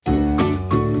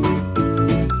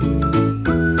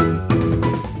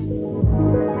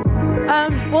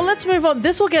move on.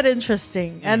 This will get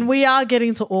interesting. And we are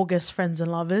getting to August, friends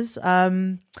and lovers.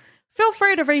 Feel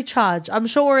free to recharge. I'm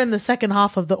sure we're in the second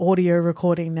half of the audio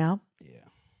recording now. Yeah.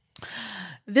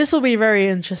 This will be very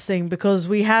interesting because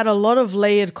we had a lot of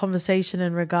layered conversation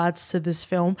in regards to this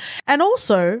film. And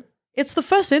also, it's the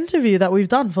first interview that we've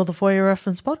done for the For Your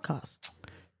Reference podcast.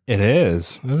 It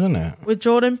is, isn't it? With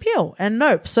Jordan Peele and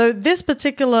Nope. So this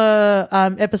particular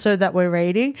episode that we're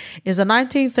rating is a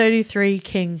 1933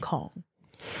 King Kong.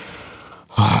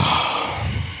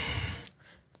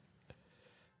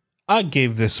 I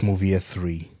gave this movie a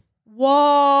 3.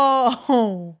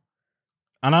 Whoa.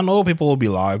 And I know people will be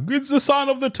like, it's the sign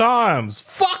of the times.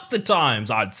 Fuck the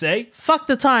times, I'd say. Fuck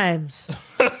the times.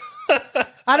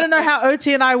 I don't know how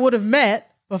OT and I would have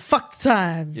met, but fuck the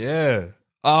times. Yeah.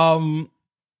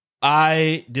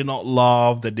 I did not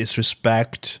love the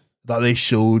disrespect that they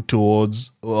showed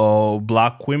towards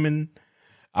black women.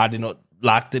 I did not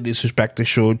like the disrespect they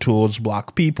showed towards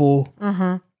black people.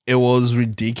 It was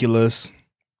ridiculous.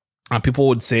 And people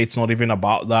would say it's not even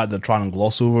about that. They're trying to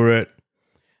gloss over it.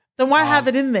 Then why have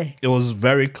it in there? It was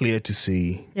very clear to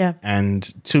see. Yeah. And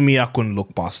to me, I couldn't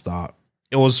look past that.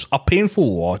 It was a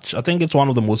painful watch. I think it's one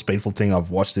of the most painful things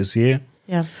I've watched this year.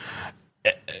 Yeah.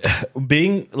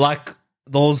 Being like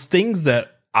those things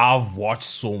that I've watched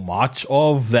so much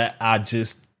of that are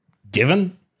just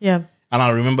given. Yeah. And I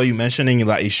remember you mentioning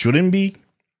that it shouldn't be.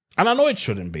 And I know it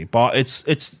shouldn't be, but it's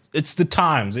the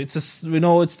times. It's just,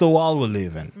 it's the world we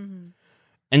live in. Mm-hmm.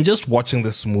 And just watching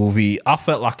this movie, I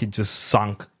felt like it just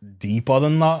sunk deeper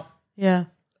than that. Yeah.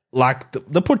 Like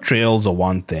the portrayals are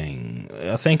one thing.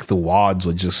 I think the words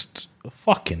were just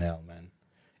fucking hell, man.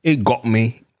 It got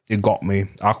me.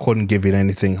 I couldn't give it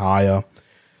anything higher.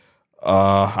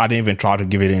 I didn't even try to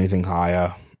give it anything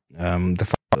higher.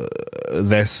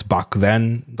 This back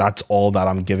then, that's all that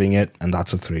I'm giving it, and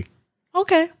that's a 3.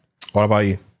 Okay. What about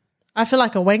you? I feel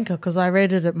like a wanker because I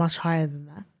rated it much higher than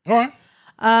that. All right.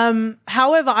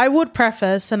 However, I would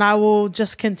preface, and I will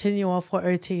just continue off what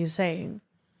OT is saying.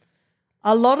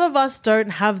 A lot of us don't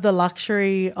have the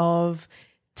luxury of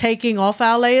taking off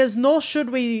our layers, nor should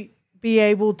we be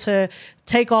able to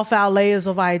take off our layers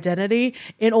of identity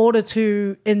in order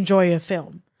to enjoy a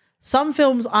film. Some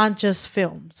films aren't just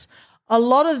films. A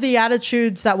lot of the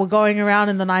attitudes that were going around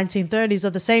in the 1930s are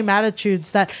the same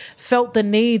attitudes that felt the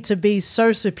need to be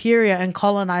so superior and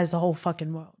colonize the whole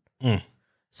fucking world.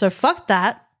 So fuck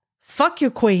that. Fuck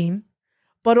your queen.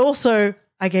 But also,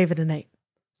 I gave it an 8.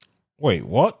 Wait,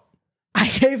 what? I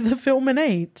gave the film an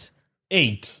 8.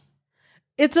 8?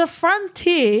 It's a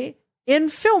frontier in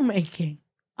filmmaking.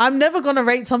 I'm never going to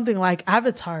rate something like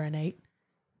Avatar an 8,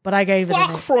 but I gave it an 8.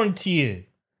 Fuck frontier.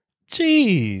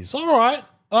 Jeez. All right.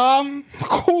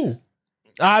 Cool.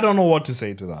 I don't know what to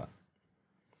say to that.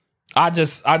 I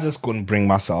just couldn't bring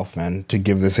myself, man, to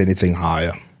give this anything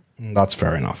higher. That's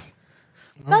fair enough.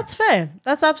 That's fair.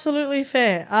 That's absolutely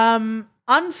fair.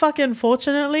 Unfucking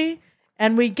fortunately,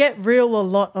 and we get real a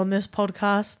lot on this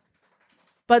podcast,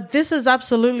 but this is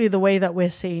absolutely the way that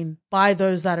we're seen by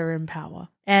those that are in power.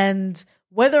 And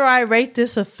whether I rate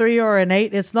this a 3 or an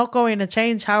 8, it's not going to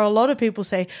change how a lot of people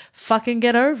say, fucking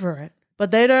get over it. But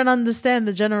they don't understand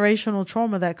the generational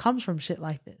trauma that comes from shit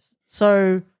like this.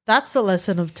 So that's the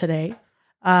lesson of today.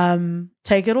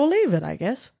 Take it or leave it, I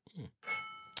guess.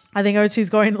 I think OT's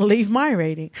going to leave my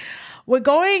rating. We're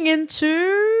going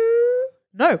into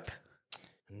Nope.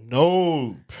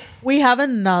 We have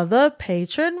another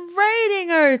patron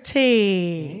rating,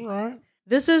 OT. All right.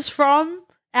 This is from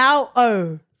our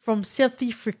O from South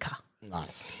Africa.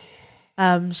 Nice.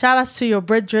 Shout outs to your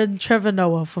brethren, Trevor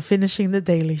Noah, for finishing the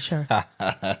Daily Show.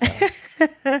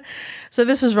 So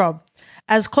this is Rob.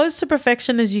 As close to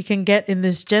perfection as you can get in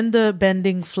this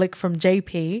gender-bending flick from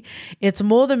JP, it's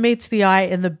more than meets the eye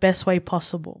in the best way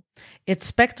possible. It's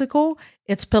spectacle,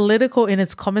 it's political in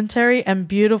its commentary, and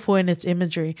beautiful in its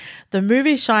imagery. The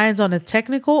movie shines on a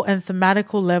technical and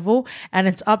thematical level, and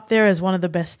it's up there as one of the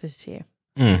best this year.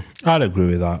 I'd agree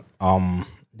with that.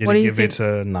 Did he give it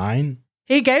a 9?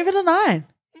 He gave it a 9.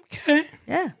 Okay.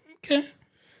 Yeah. Okay.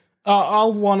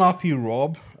 I'll one-up you,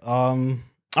 Rob.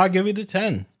 I'll give it a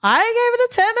 10. I gave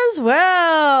it a 10 as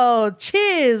well.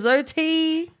 Cheers,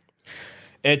 OT.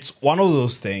 It's one of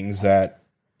those things that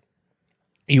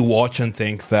you watch and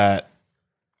think that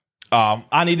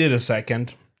I needed a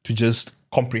second to just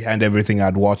comprehend everything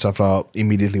I'd watched after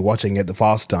immediately watching it the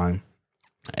first time.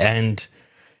 And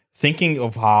thinking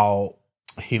of how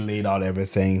he laid out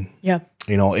everything. Yeah.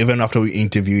 Even after we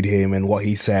interviewed him and what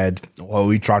he said, what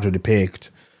we tried to depict,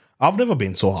 I've never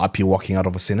been so happy walking out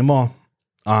of a cinema.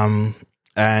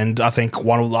 And I think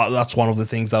that's one of the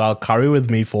things that I'll carry with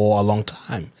me for a long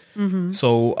time.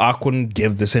 So I couldn't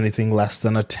give this anything less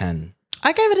than a 10.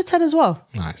 I gave it a 10 as well.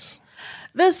 Nice.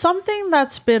 There's something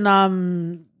that's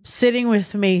been sitting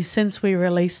with me since we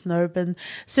released Nope, and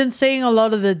since seeing a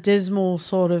lot of the dismal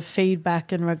sort of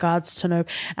feedback in regards to Nope.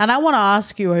 And I want to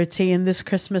ask you, OT, in this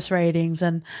Christmas ratings,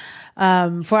 and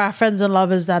for our friends and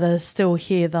lovers that are still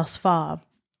here thus far,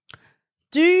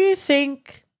 do you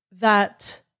think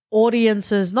that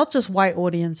audiences, not just white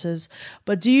audiences,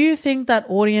 but do you think that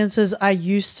audiences are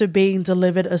used to being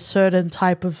delivered a certain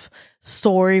type of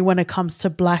story when it comes to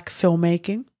black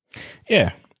filmmaking?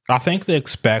 Yeah, I think they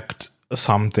expect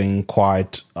something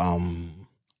quite, I'm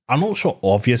not sure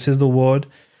obvious is the word.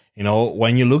 You know,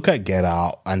 when you look at Get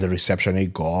Out and the reception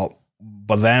it got,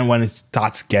 but then when it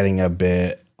starts getting a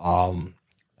bit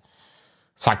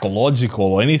psychological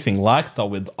or anything like that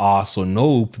with Us or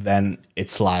Nope, then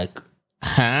it's like,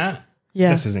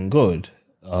 this isn't good.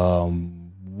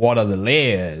 What are the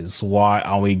layers? Why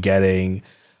are we getting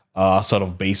sort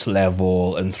of base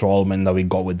level enthrallment that we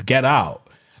got with Get Out?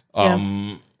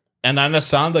 And I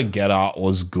understand that Get Out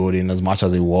was good in as much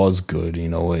as it was good. You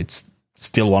know, it's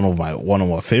still one of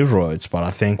my favorites. But I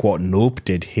think what Nope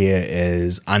did here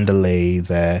is underlay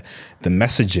the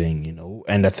messaging. You know,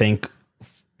 and I think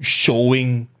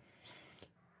showing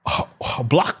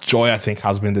Black joy, I think,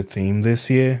 has been the theme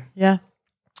this year. Yeah.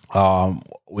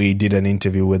 We did an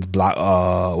interview with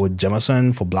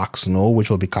Jemison for Black Snow,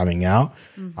 which will be coming out.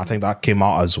 I think that came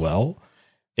out as well.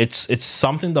 It's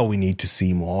something that we need to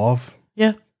see more of.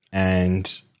 Yeah. And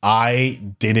I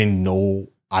didn't know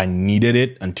I needed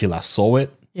it until I saw it.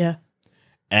 Yeah.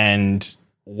 And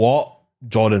what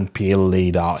Jordan Peele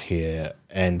laid out here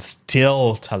and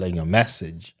still telling a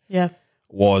message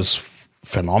was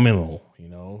phenomenal. You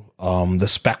know, the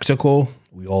spectacle,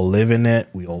 we all live in it.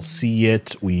 We all see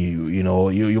it.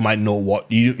 You might know what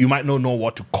you might not know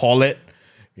what to call it.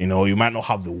 You know, you might not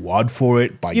have the word for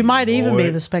it, but you might even be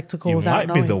the spectacle. You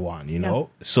might be the one. You know,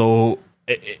 so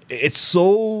it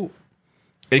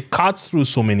cuts through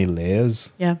so many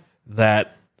layers. Yeah,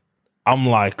 that I'm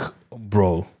like,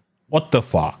 bro, what the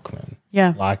fuck, man?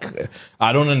 Yeah, like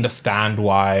I don't understand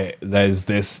why there's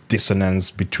this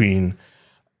dissonance between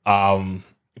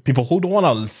people who don't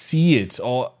want to see it,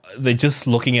 or they're just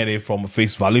looking at it from a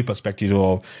face value perspective,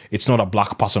 or it's not a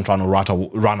black person trying to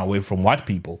run away from white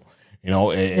people. You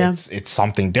know, it's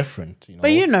something different. You know?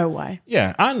 But you know why.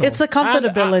 Yeah, I know. It's a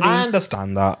comfortability. I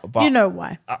understand that. But you know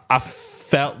why. I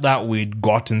felt that we'd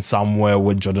gotten somewhere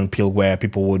with Jordan Peele where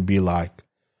people would be like,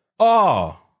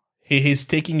 oh, he's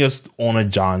taking us on a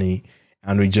journey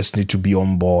and we just need to be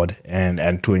on board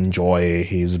and to enjoy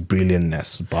his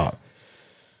brilliantness. But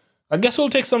I guess it'll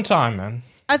take some time, man.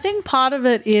 I think part of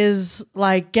it is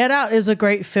like Get Out is a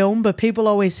great film, but people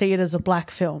always see it as a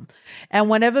black film. And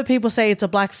whenever people say it's a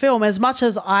black film, as much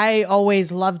as I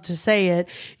always love to say it,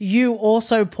 you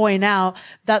also point out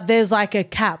that there's like a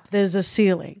cap, there's a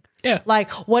ceiling. Yeah.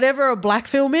 Like whatever a black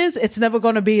film is, it's never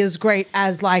going to be as great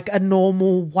as like a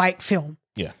normal white film.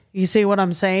 Yeah. You see what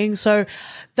I'm saying? So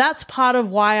that's part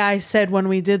of why I said when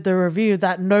we did the review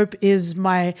that Nope is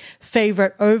my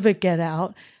favorite over Get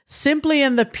Out. Simply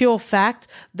in the pure fact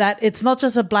that it's not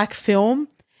just a black film,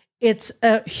 it's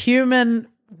a human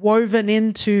woven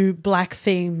into black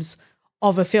themes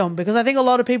of a film. Because I think a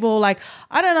lot of people are like,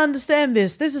 I don't understand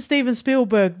this. This is Steven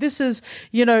Spielberg. This is,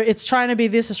 you know, it's trying to be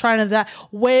this, it's trying to that.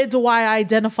 Where do I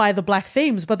identify the black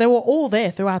themes? But they were all there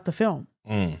throughout the film.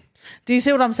 Do you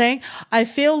see what I'm saying? I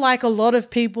feel like a lot of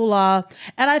people are,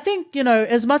 and I think, you know,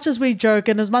 as much as we joke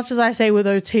and as much as I say with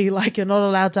OT, like you're not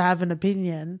allowed to have an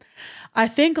opinion, I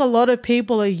think a lot of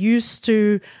people are used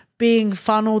to being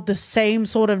funneled the same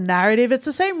sort of narrative. It's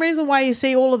the same reason why you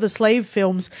see all of the slave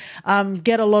films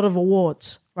get a lot of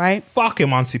awards, right? Fuck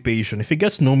Emancipation. If it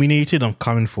gets nominated, I'm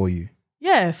coming for you.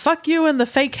 Yeah, fuck you and the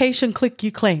fake Haitian clique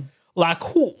you claim. Like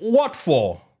who? What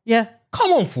for? Yeah.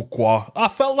 Come on, Fuqua. I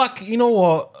felt like, you know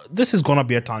what, this is going to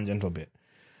be a tangent a bit.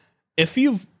 If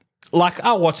you've, like,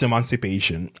 I watched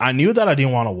Emancipation. I knew that I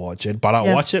didn't want to watch it, but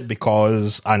I watched it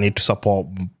because I need to support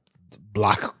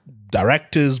black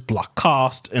directors, black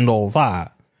cast, and all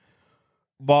that.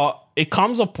 But it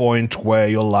comes a point where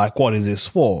you're like, what is this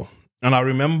for? And I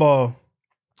remember,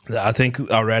 I think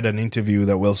I read an interview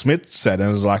that Will Smith said, and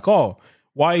it was like, oh,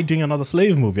 why are you doing another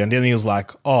slave movie? And then he was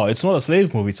like, oh, it's not a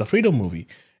slave movie, it's a freedom movie.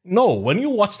 No, when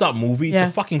you watch that movie, it's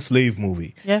a fucking slave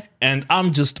movie. Yeah. And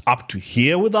I'm just up to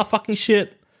here with that fucking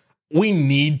shit. We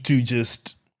need to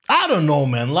just, I don't know,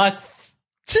 man. Like,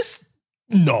 just,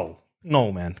 no,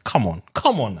 man. Come on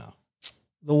now.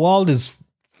 The world is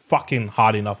fucking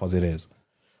hard enough as it is.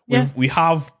 We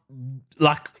have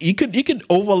like you could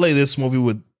overlay this movie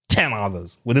with 10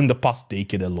 others within the past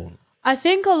decade alone. I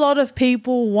think a lot of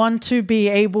people want to be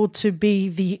able to be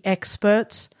the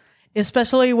experts,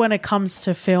 especially when it comes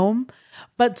to film.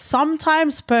 But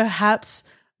sometimes perhaps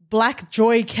Black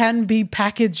joy can be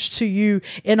packaged to you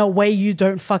in a way you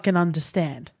don't fucking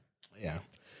understand. Yeah.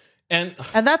 And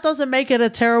that doesn't make it a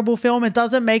terrible film. It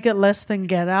doesn't make it less than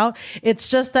Get Out. It's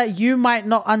just that you might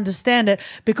not understand it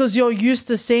because you're used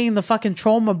to seeing the fucking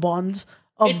trauma bonds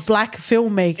of Black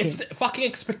filmmaking. It's the fucking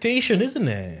expectation, isn't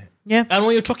it? Yeah. And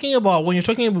when you're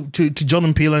talking to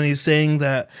Jordan Peele and he's saying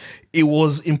that it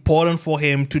was important for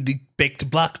him to depict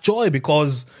Black joy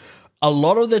because a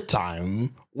lot of the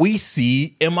time we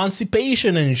see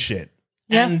emancipation and shit.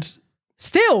 Yeah. And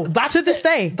still, to this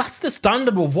day. That's the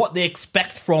standard of what they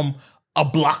expect from a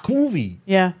Black movie.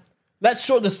 Yeah. Let's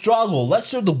show the struggle. Let's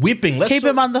show the whipping. Keep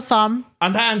him on the thumb.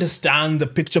 And I understand the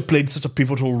picture played such a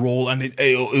pivotal role and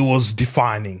it was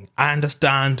defining. I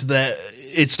understand that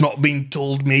it's not being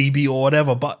told maybe or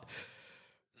whatever, but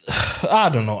I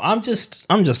don't know. I'm just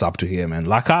up to here, man.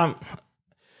 Like I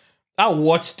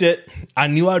watched it. I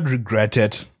knew I'd regret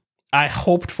it. I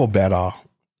hoped for better.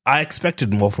 I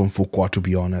expected more from Fuqua, to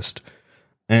be honest.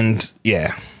 And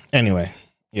yeah, anyway,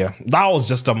 yeah, that was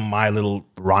just my little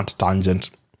rant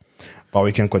tangent, but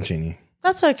we can continue.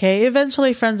 That's okay.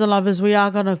 Eventually, friends and lovers, we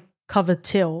are going to cover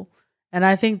Till. And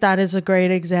I think that is a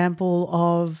great example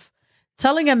of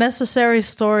telling a necessary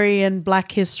story in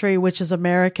Black history, which is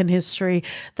American history,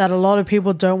 that a lot of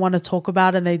people don't want to talk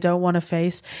about and they don't want to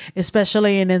face,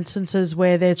 especially in instances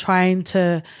where they're trying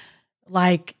to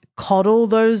like coddle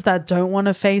those that don't want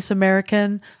to face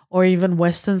American or even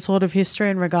Western sort of history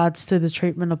in regards to the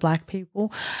treatment of Black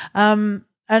people. And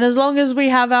as long as we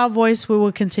have our voice, we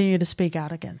will continue to speak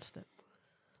out against it.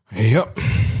 Yep.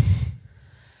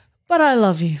 But I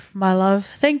love you, my love.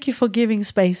 Thank you for giving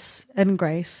space and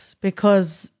grace,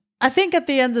 because I think at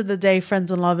the end of the day,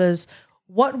 friends and lovers,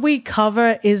 what we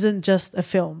cover isn't just a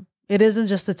film. It isn't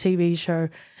just a TV show.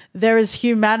 There is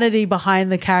humanity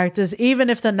behind the characters, even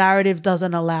if the narrative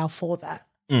doesn't allow for that.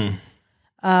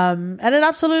 And it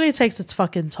absolutely takes its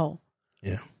fucking toll.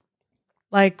 Yeah.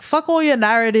 Like, fuck all your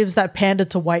narratives that pander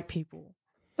to white people.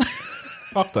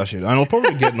 Fuck that shit. And he'll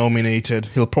probably get nominated.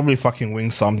 He'll probably fucking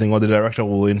win something, or the director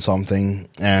will win something.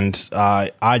 And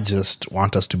I just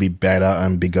want us to be better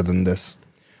and bigger than this.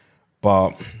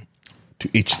 But to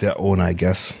each their own, I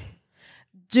guess.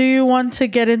 Do you want to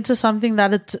get into something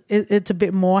that it's a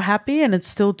bit more happy and it's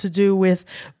still to do with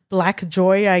Black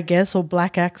joy, I guess, or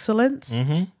Black excellence?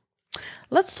 Mm-hmm.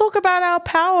 Let's talk about our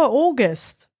Power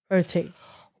August, OT.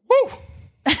 Woo!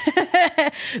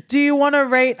 Do you want to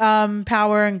rate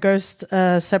Power and Ghost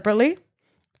separately?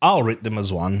 I'll rate them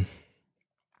as one,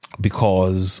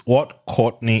 because what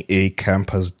Courtney A. Kemp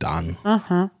has done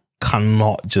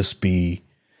cannot just be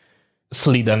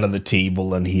slid under the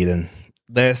table and hidden.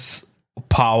 This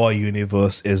Power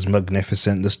universe is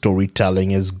magnificent. The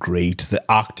storytelling is great. The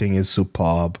acting is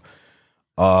superb.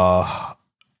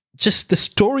 Just the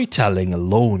storytelling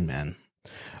alone, man.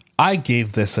 I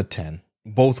gave this a 10.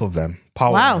 Both of them,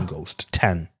 Power and Ghost,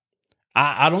 10.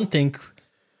 I don't think,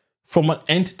 from an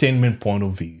entertainment point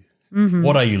of view,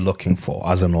 what are you looking for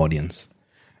as an audience?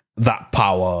 That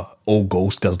Power or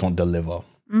Ghost does not deliver.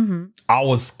 I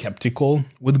was skeptical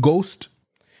with Ghost.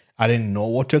 I didn't know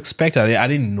what to expect. I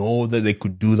didn't know that they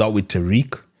could do that with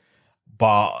Tariq.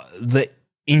 But the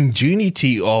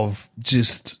ingenuity of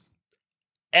just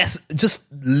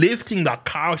lifting that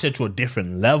character to a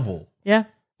different level. Yeah.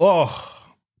 Oh,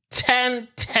 10,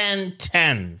 10,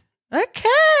 10.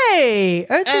 Okay.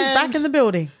 OT's back in the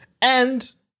building.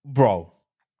 And, bro,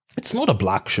 it's not a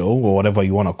Black show or whatever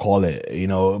you want to call it. You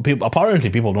know, apparently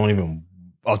people don't even,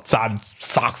 outside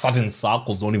certain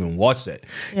circles, don't even watch it.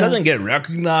 It doesn't get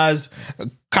recognized.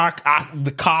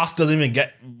 The cast doesn't even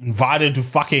get invited to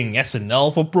fucking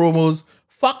SNL for promos.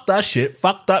 Fuck that shit.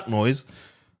 Fuck that noise.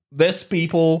 These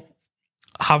people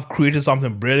have created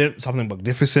something brilliant, something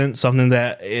magnificent, something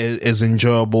that is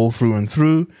enjoyable through and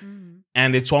through.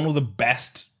 And it's one of the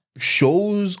best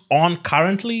shows on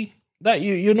currently that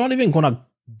you're not even going to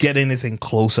get anything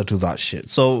closer to that shit.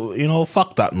 So, you know,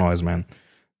 fuck that noise, man.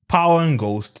 Power and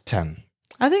Ghost, 10.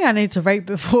 I think I need to rate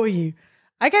before you.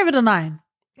 I gave it a 9.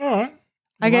 All right.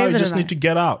 I gave it a 9. You just need to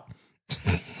get out.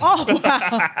 Oh,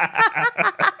 wow.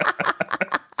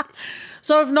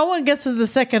 So if no one gets to the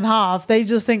second half, they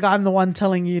just think I'm the one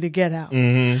telling you to get out.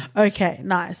 Okay,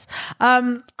 nice.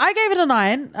 I gave it a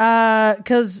 9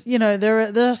 because, you know,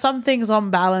 there are some things on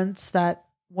balance that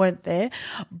weren't there.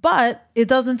 But it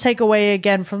doesn't take away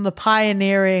again from the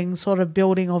pioneering sort of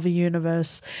building of a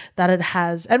universe that it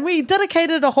has. And we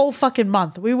dedicated a whole fucking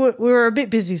month. We were a bit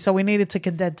busy, so we needed to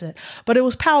condense it. But it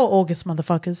was Power August,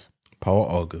 motherfuckers. Power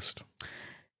August.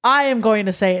 I am going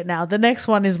to say it now. The next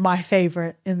one is my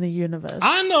favorite in the universe.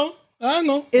 I know.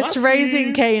 It's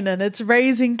Raising Kanan. It's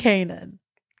Raising Kanan.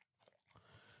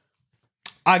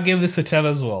 I give this a 10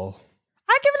 as well.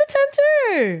 I give it a 10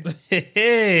 too.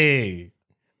 Hey.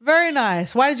 Very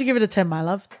nice. Why did you give it a 10, my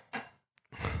love?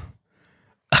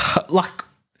 Like,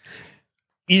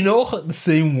 you know, the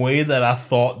same way that I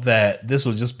thought that this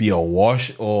would just be a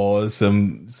wash or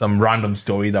some random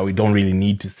story that we don't really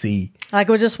need to see. Like,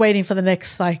 we're just waiting for the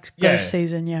next, like, Yeah. ghost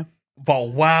season, yeah. But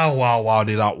wow,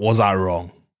 was I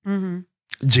wrong? Mm-hmm.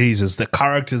 Jesus, the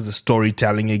characters, the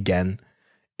storytelling again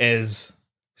is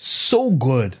so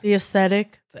good. The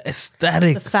aesthetic, The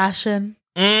aesthetic. the fashion,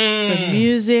 the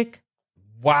music.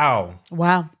 Wow.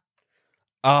 Wow.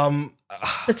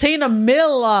 Patina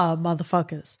Miller,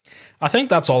 motherfuckers. I think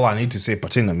that's all I need to say,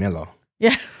 Patina Miller.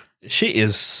 Yeah. She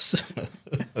is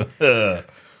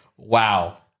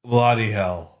wow. Bloody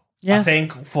hell. Yeah. I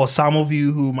think for some of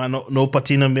you who might not know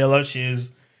Patina Miller, she's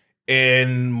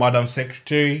in Madam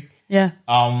Secretary. Yeah.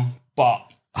 But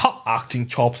her acting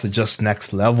chops are just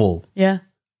next level. Yeah.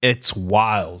 It's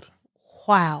wild.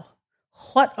 Wow.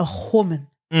 What a woman.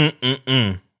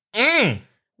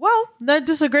 Well, no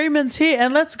disagreements here.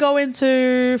 And let's go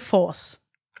into Force.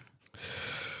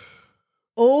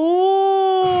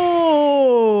 Oh.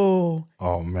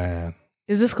 Oh man.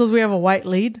 Is this because we have a white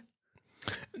lead?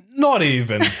 Not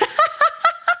even.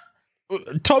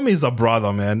 Tommy's a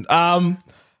brother, man. I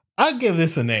give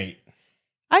this an 8.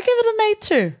 I give it an 8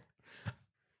 too.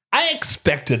 I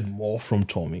expected more from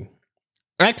Tommy.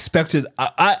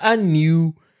 I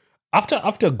knew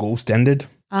after Ghost ended,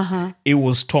 it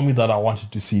was Tommy that I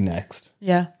wanted to see next.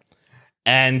 Yeah.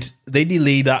 And they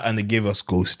delayed that and they gave us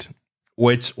Ghost,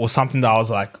 which was something that I was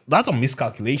like, that's a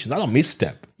miscalculation. That's a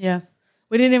misstep. Yeah.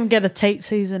 We didn't even get a Tate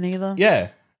season either. Yeah.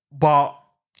 But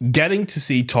getting to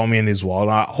see Tommy in his world,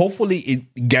 hopefully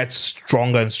it gets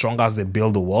stronger and stronger as they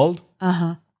build the world.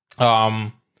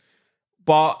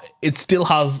 But it still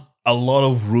has a lot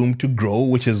of room to grow,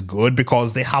 which is good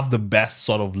because they have the best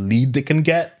sort of lead they can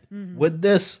get with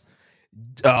this.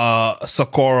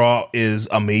 Sakura is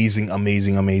amazing.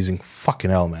 Fucking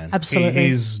hell, man. Absolutely.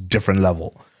 He's different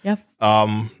level. Yeah.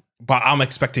 But I'm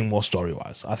expecting more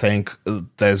story-wise. I think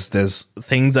there's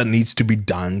things that needs to be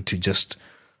done to just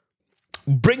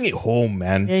bring it home,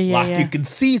 man. Yeah. You can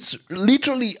see it's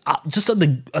literally just at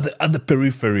the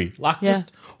periphery.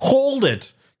 Just hold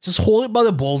it. Just hold it by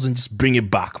the balls and just bring it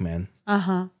back, man.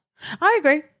 I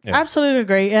agree. Yeah. Absolutely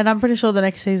agree. And I'm pretty sure the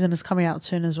next season is coming out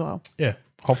soon as well. Yeah.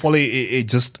 Hopefully it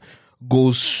just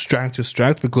goes strength to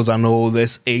strength because I know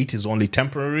this 8 is only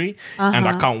temporary and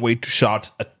I can't wait to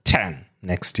shout a 10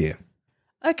 next year.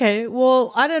 Okay,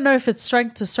 well, I don't know if it's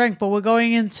strength to strength, but we're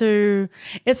going into...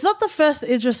 It's not the first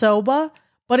Idris Elba,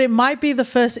 but it might be the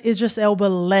first Idris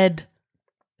Elba-led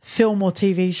film or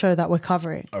TV show that we're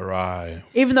covering. All right.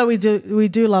 Even though we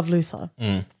do love Luther.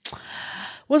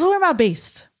 We're talking about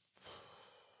Beast.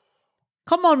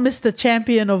 Come on, Mr.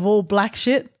 Champion of all black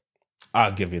shit.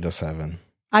 I'll give it a 7.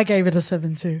 I gave it a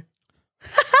 7 too.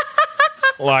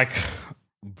 Like,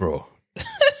 bro.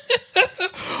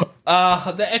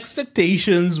 The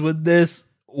expectations with this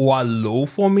were low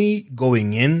for me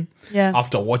going in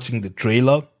after watching the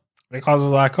trailer because I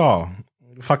was like, oh,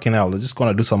 fucking hell, they're just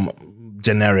going to do some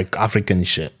generic African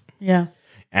shit. Yeah.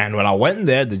 And when I went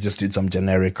there, they just did some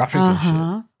generic African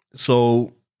shit.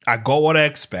 So I got what I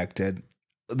expected.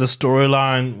 The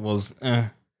storyline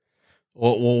wasn't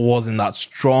that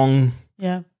strong.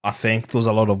 Yeah. I think there's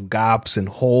a lot of gaps and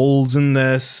holes in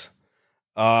this.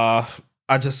 I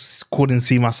just couldn't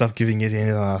see myself giving it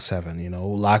a 7, you know?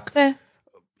 Like,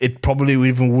 it probably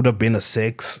even would have been a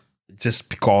 6 just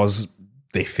because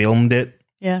they filmed it.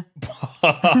 Yeah.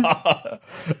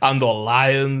 And the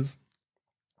lions.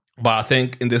 But I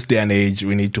think in this day and age,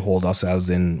 we need to hold ourselves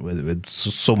in with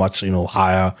so much,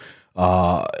 higher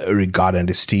regard and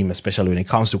esteem, especially when it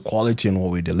comes to quality and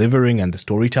what we're delivering and the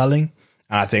storytelling.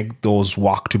 And I think those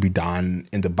work to be done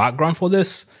in the background for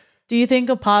this. Do you think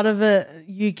a part of it,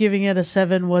 you giving it a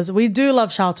 7, was we do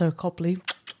love Sharlto Copley,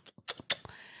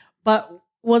 but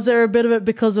was there a bit of it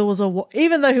because it was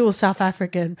even though he was South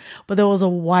African, but there was a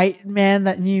white man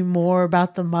that knew more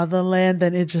about the motherland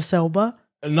than Idris Elba?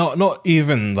 No, not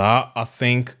even that. I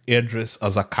think Idris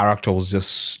as a character was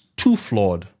just too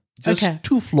flawed.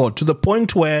 Too flawed to the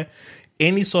point where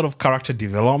any sort of character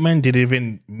development didn't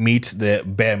even meet the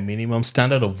bare minimum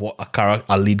standard of what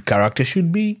a lead character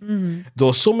should be. There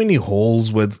were so many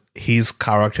holes with his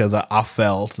character that I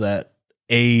felt that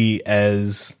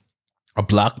as a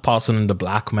black person and a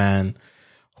black man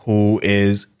who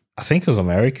is, I think, is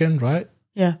American, right?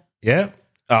 Yeah. Yeah.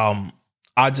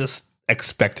 I just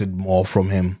expected more from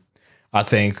him. I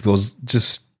think there was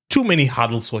just too many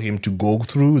hurdles for him to go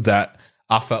through that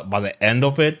I felt by the end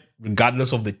of it,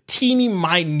 regardless of the teeny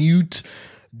minute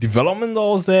development that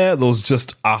was there was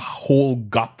just a whole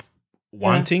gap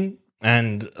wanting. Yeah.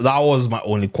 And that was my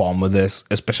only qualm with this,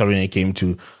 especially when it came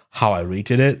to how I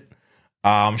rated it.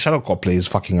 Shadow Copley is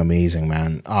fucking amazing,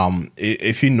 man.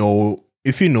 If you know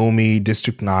me,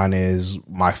 District 9 is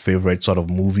my favorite sort of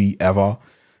movie ever.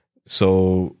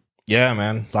 So yeah,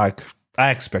 man, like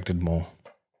I expected more.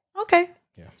 Okay.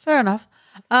 Yeah. Fair enough.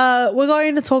 We're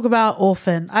going to talk about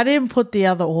Orphan. I didn't put the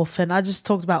other Orphan. I just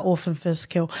talked about Orphan First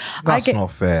Kill. That's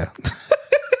not fair.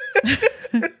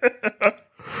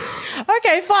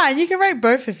 Okay, fine. You can rate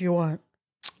both if you want.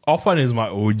 Orphan is my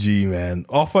OG, man.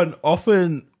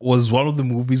 Orphan was one of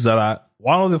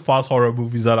the first horror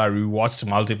movies that I rewatched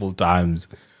multiple times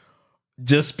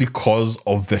just because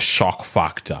of the shock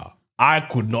factor. I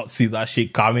could not see that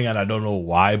shit coming, and I don't know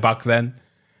why back then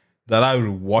that I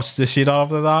rewatched the shit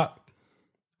out of that.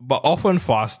 But Orphan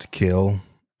First Kill.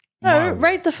 No,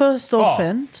 rate the first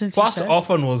Orphan. First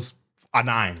Orphan was a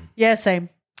 9. Yeah, same.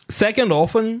 Second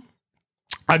Orphan,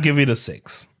 I give it a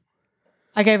 6.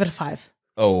 I gave it a 5.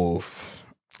 Oh,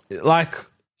 like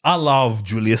I love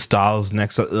Julia Stiles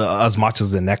next as much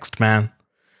as The Next Man,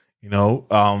 you know.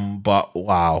 But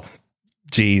wow,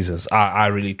 Jesus, I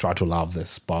really try to love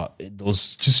this, but it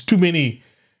was just too many.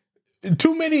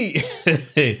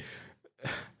 It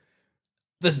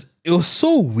was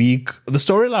so weak. The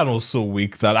storyline was so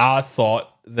weak that I thought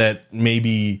that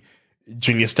maybe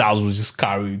Julia Stiles was just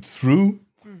carried through.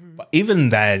 Mm-hmm. But even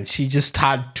then, she just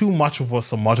had too much of a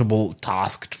surmountable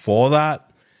task for that.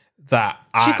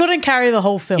 She couldn't carry the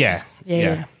whole film. Yeah.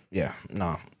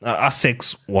 No, a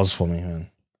 6 was for me, man.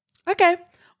 Okay.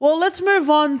 Well, let's move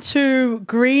on to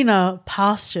greener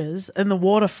pastures in the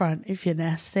waterfront, if you're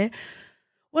nasty.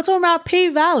 We're talking about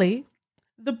P-Valley,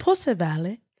 the Pussy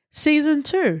Valley, Season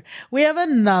 2. We have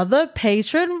another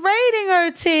patron rating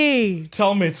OT.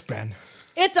 Tell me it's Ben.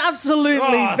 It's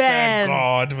absolutely Ben. Thank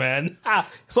God, man.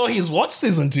 So he's watched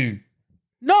Season 2?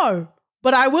 No,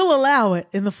 but I will allow it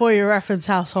in the For Your Reference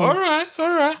household. All right.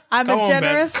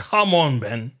 Come on,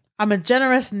 Ben. I'm a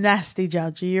generous, nasty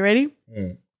judge. Are you ready?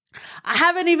 I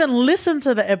haven't even listened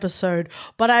to the episode,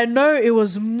 but I know it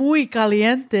was muy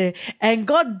caliente, and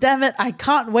god damn it, I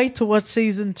can't wait to watch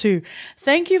Season 2.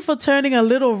 Thank you for turning a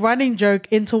little running joke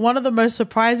into one of the most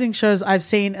surprising shows I've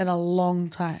seen in a long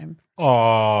time.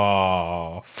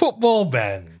 Oh, Football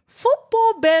Ben.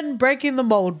 Football Ben breaking the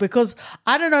mold, because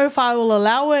I don't know if I will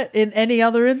allow it in any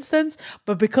other instance,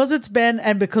 but because it's Ben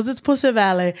and because it's Pussy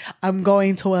Valley, I'm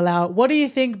going to allow it. What do you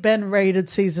think Ben rated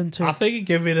Season 2? I think he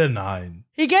gave it a 9.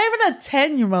 He gave it a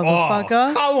 10, you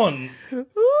motherfucker. Oh, come on.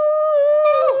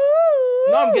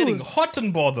 Now I'm getting hot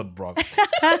and bothered, bro.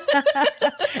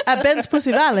 At Ben's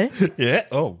Pussy Valley? Yeah.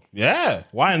 Oh, yeah.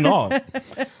 Why not?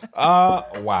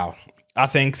 Wow. I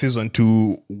think Season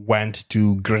 2 went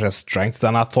to greater strength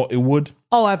than I thought it would.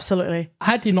 Oh, absolutely.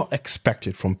 I did not expect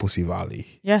it from Pussy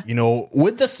Valley. Yeah. You know,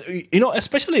 with this, you know,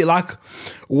 especially like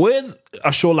with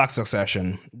a show like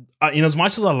Succession, in as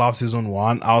much as I love Season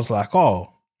 1, I was like, oh,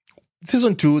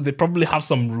 Season 2, they probably have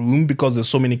some room because there's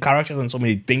so many characters and so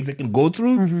many things they can go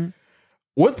through. Mm-hmm.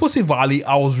 With Pussy Valley,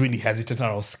 I was really hesitant and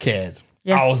I was scared.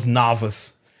 Yeah. I was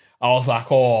nervous. I was like,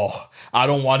 oh, I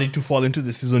don't want it to fall into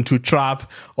the Season 2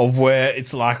 trap of where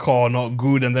it's like, oh, not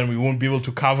good, and then we won't be able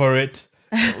to cover it.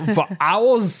 But I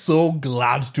was so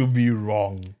glad to be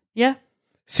wrong. Yeah.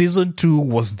 Season 2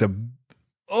 was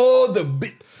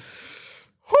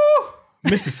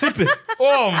Mississippi.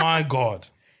 Oh, my God.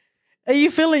 Are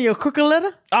you feeling your crooked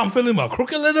letter? I'm feeling my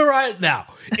crooked letter right now.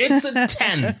 It's a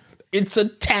 10. It's a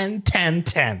 10, 10,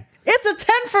 10. It's a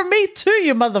 10 from me too,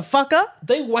 you motherfucker.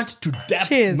 They went to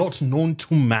depth not known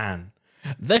to man.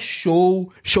 This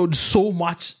show showed so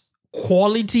much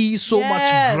quality, so much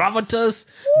gravitas.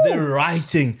 Woo. The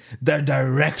writing, the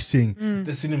directing,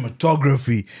 the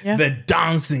cinematography, the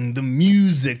dancing, the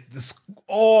music.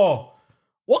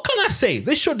 What can I say?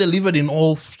 This show delivered in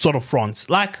all sort of fronts.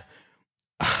 Like,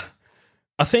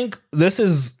 I think this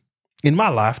is, in my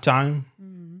lifetime,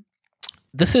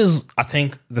 this is, I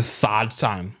think, the third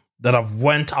time that I've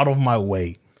went out of my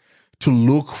way to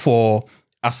look for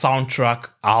a soundtrack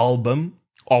album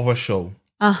of a show.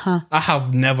 I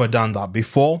have never done that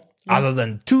before. other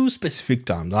than two specific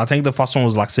times. I think the first one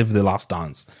was like Save the Last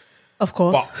Dance. Of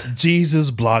course. But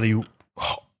Jesus bloody,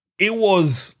 it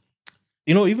was,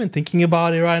 even thinking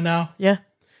about it right now, yeah.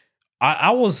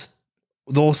 I was,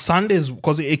 those Sundays,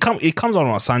 because it comes out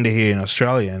on a Sunday here in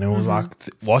Australia, and it was like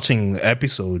watching the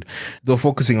episode, they were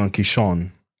focusing on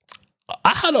Kishon.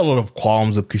 I had a lot of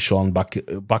qualms with Kishon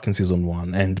back in season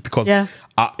 1, and because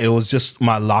it was just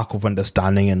my lack of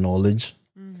understanding and knowledge.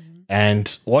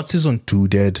 And what season 2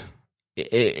 did,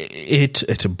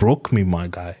 it broke me, my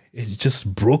guy. It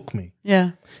just broke me.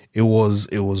 Yeah. It was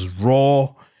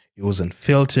raw, it was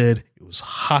unfiltered, it was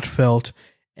heartfelt,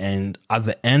 and at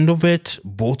the end of it,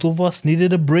 both of us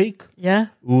needed a break. Yeah.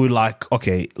 We were like,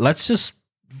 okay, let's just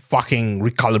fucking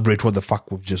recalibrate what the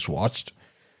fuck we've just watched.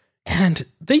 And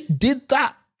they did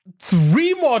that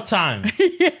 3 more times.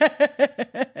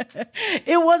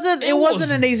 It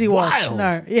wasn't an easy watch.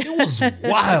 No. Yeah. It was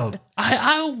wild.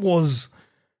 I was,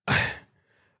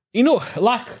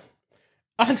 like,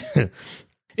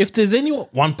 if there's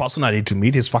one person I need to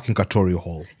meet, is fucking Katori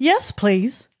Hall. Yes,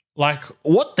 please. Like,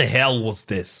 what the hell was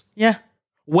this? Yeah.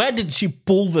 Where did she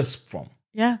pull this from?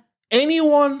 Yeah.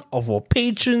 Anyone of our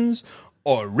patrons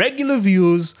or regular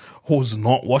viewers who's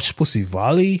not watched Pussy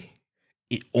Valley,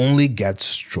 it only gets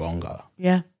stronger.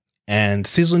 Yeah. And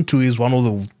season 2 is one of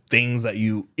the things that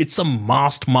it's a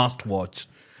must watch.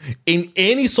 In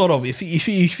any sort of, if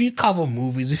you cover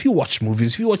movies, if you watch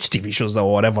movies, if you watch TV shows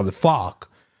or whatever the fuck,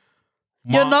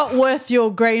 you're not worth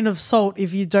your grain of salt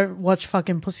if you don't watch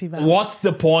fucking Pussy Valley. What's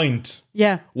the point?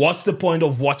 Yeah. What's the point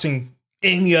of watching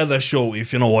any other show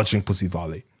if you're not watching Pussy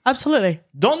Valley? Absolutely.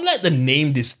 Don't let the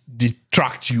name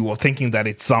detract you or thinking that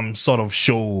it's some sort of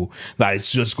show that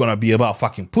it's just going to be about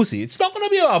fucking pussy. It's not going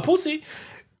to be about pussy.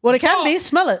 Well, it can be.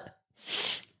 Smell it.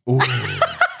 Ooh,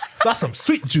 that's some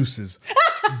sweet juices.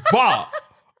 But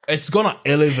it's going to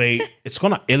elevate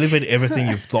everything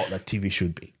you've thought that TV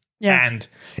should be. Yeah. And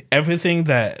everything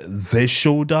that this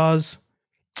show does,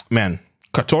 man,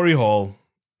 Katori Hall,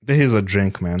 this is a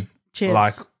drink, man. Cheers.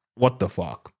 Like, what the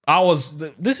fuck?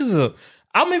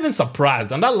 I'm even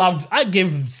surprised. And I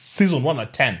gave season 1 a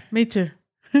 10. Me too.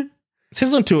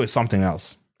 Season 2 is something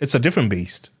else. It's a different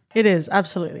beast. It is,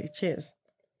 absolutely. Cheers.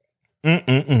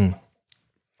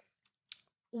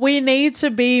 We need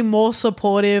to be more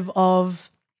supportive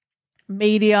of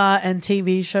media and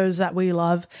TV shows that we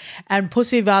love, and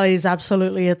Pussy Valley is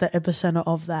absolutely at the epicenter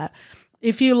of that.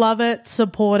 If you love it,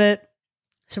 support it,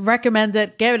 recommend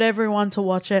it, get everyone to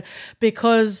watch it,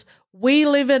 because we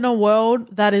live in a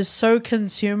world that is so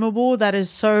consumable, that is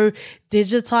so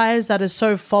digitized, that is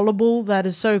so followable, that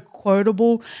is so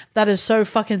quotable, that is so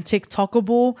fucking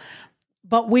TikTokable.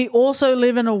 But we also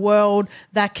live in a world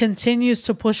that continues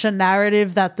to push a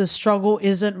narrative that the struggle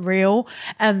isn't real.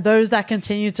 And those that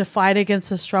continue to fight against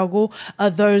the struggle are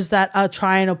those that are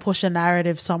trying to push a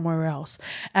narrative somewhere else.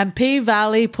 And Pussy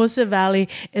Valley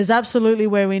is absolutely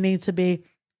where we need to be.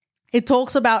 It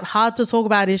talks about hard to talk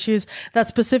about issues that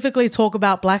specifically talk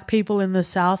about Black people in the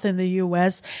South, in the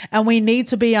US. And we need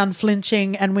to be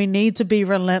unflinching and we need to be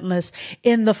relentless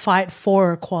in the fight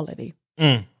for equality.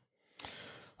 Whew.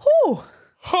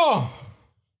 Huh.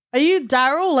 Are you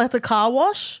Daryl at the car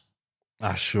wash?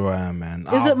 I sure am, man.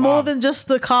 Is it more than just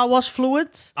the car wash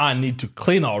fluids? I need to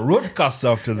clean our roadcast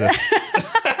after this.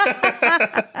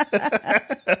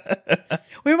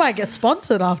 We might get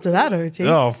sponsored after that, OT.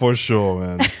 Oh, for sure,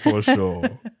 man. For sure.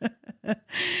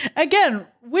 Again,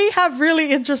 we have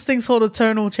really interesting sort of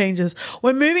tonal changes.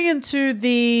 We're moving into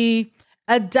the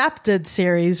adapted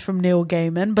series from Neil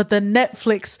Gaiman, but the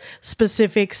Netflix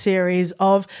specific series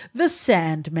of The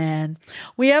Sandman.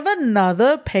 We have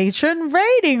another patron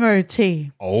rating,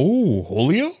 OT. Oh,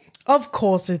 Julio? Of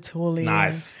course it's Julio.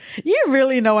 Nice. You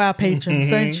really know our patrons,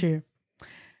 don't you?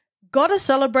 Gotta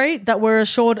celebrate that we're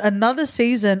assured another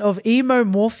season of Emo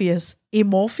Morpheus.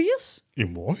 Morpheus?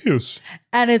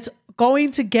 And it's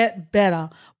going to get better.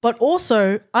 But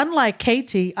also, unlike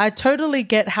Katie, I totally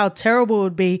get how terrible it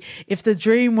would be if the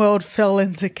dream world fell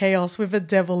into chaos with a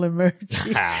devil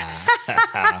emoji.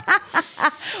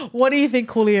 What do you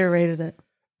think Julio rated it?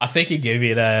 I think he gave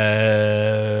it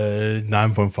a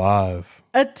 9.5.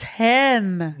 A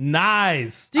 10.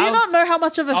 Nice. Do you not know how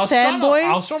much of a fanboy?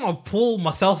 I was trying to pull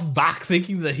myself back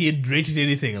thinking that he had rated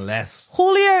anything less.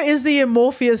 Julio is the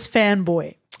Morpheus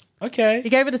fanboy. Okay. He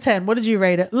gave it a 10. What did you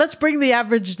rate it? Let's bring the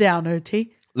average down,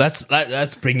 OT. Let's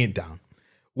bring it down.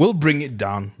 We'll bring it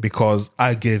down because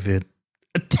I gave it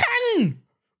a 10.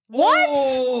 What?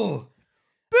 Oh.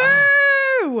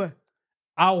 Boo!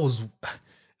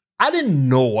 I didn't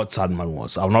know what Sandman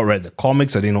was. I've not read the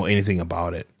comics. I didn't know anything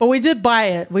about it. But we did buy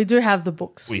it. We do have the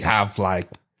books. We have I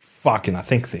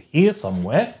think they're here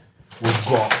somewhere. We've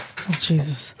got Oh,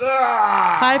 Jesus.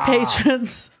 Hi,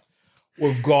 patrons.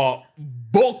 we've got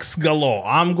books galore.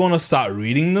 I'm gonna start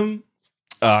reading them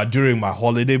during my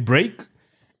holiday break,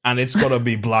 and it's gonna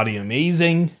be bloody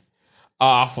amazing.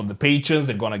 For the patrons,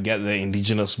 they're gonna get the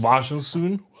indigenous version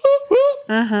soon.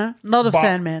 Not of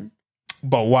Sandman.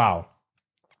 But wow.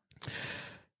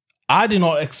 I did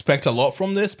not expect a lot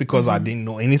from this because I didn't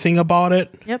know anything about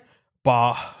it. Yep.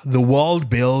 But the world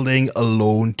building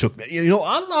alone took me. You know,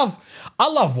 I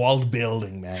love world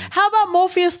building, man. How about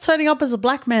Morpheus turning up as a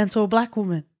black man to a black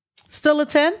woman? Still a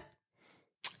 10?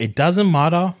 It doesn't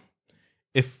matter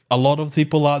if a lot of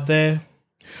people out there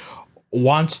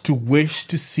want to wish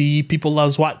to see people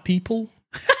as white people.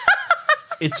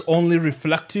 It's only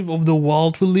reflective of the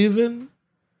world we live in.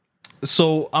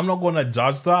 So I'm not going to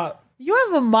judge that. You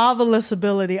have a marvelous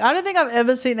ability. I don't think I've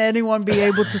ever seen anyone be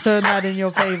able to turn that in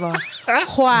your favor.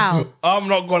 Wow. I'm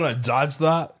not going to judge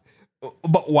that.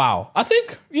 But wow. I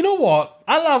think, you know what?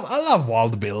 I love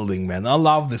world building, man. I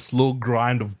love the slow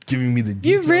grind of giving me the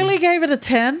details. You really gave it a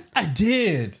 10? I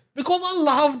did. Because I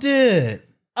loved it.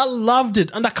 I loved it.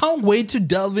 And I can't wait to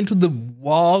delve into the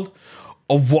world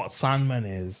of what Sandman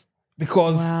is.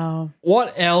 Because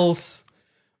what else?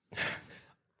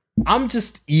 I'm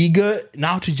just eager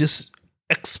now to just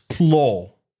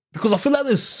explore. Because I feel like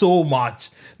there's so much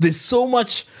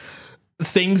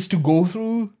things to go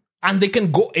through. And they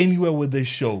can go anywhere with this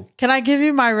show. Can I give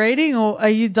you my rating, or are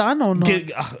you done or not?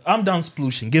 I'm done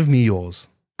splooshing. Give me yours.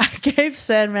 I gave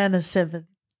Sandman a 7.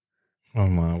 Oh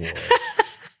my word.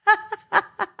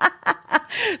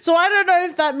 So I don't know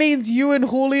if that means you and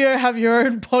Julio have your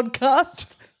own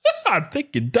podcast. I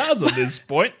think it does at this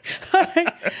point. I gave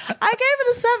it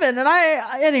a 7, and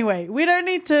anyway, we don't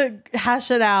need to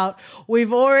hash it out.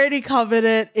 We've already covered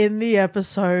it in the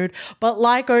episode, but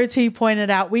like OT pointed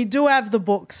out, we do have the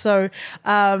books. So,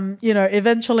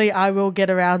 eventually I will get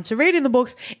around to reading the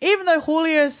books, even though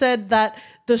Julio said that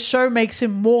the show makes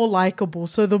him more likable.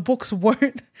 So the books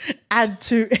won't add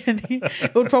to any,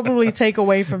 it would probably take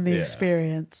away from the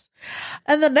experience.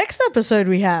 And the next episode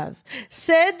we have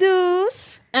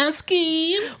Seduce and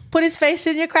Scheme. Put his face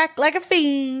in your crack like a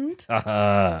fiend.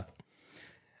 Wow.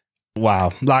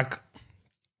 Like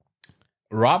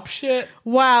rap shit.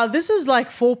 Wow, this is like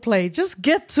foreplay. Just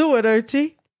get to it,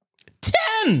 OT.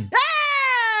 10.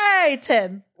 Hey,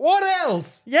 10. What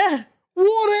else? Yeah.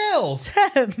 What else?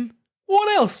 10.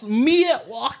 What else? Mia,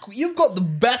 you've got the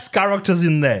best characters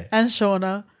in there. And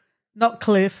Shauna, not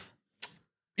Cliff.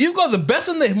 You've got the best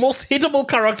and the most hittable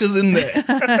characters in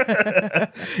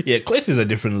there. Yeah, Cliff is a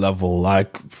different level.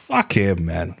 Like, fuck him,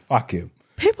 man. Fuck him.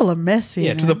 People are messy. Yeah,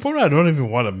 man. to the point I don't even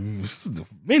want the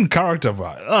main character.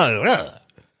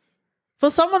 For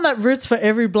someone that roots for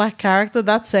every black character,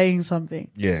 that's saying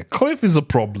something. Yeah, Cliff is a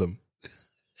problem.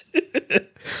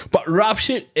 But rap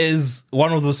shit is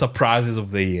one of those surprises of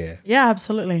the year. Yeah,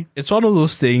 absolutely. It's one of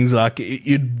those things, like,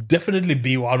 it'd definitely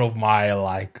be one of my,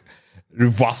 like,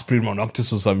 reverse Prima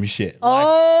Noctis or some shit.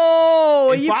 Oh,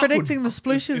 like, are you predicting the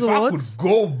Splooshes Awards? I could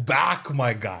go back,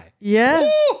 my guy. Yeah.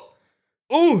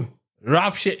 Ooh,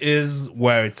 rap shit is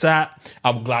where it's at.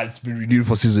 I'm glad it's been renewed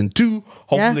for season 2.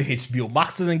 Hopefully HBO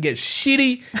Max doesn't get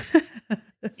shitty.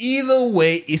 Either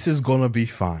way, it is gonna be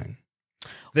fine.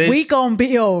 We gonna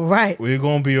be all right. We're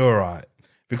gonna be all right.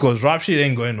 Because rap shit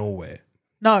ain't going nowhere.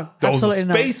 No, there was absolutely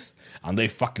a space, and they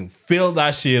fucking filled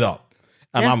that shit up.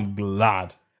 And I'm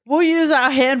glad. We'll use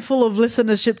our handful of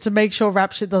listenership to make sure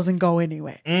rap shit doesn't go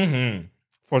anywhere. Mm-hmm.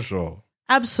 For sure.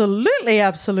 Absolutely,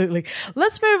 absolutely.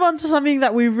 Let's move on to something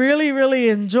that we really, really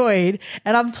enjoyed.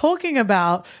 And I'm talking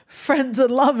about Friends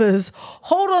and Lovers.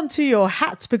 Hold on to your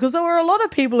hats, because there were a lot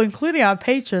of people, including our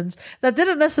patrons, that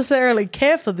didn't necessarily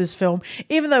care for this film,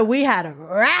 even though we had a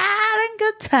riding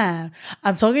good time.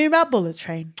 I'm talking about Bullet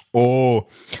Train. Oh,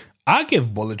 I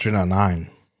give Bullet Train a 9.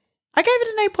 I gave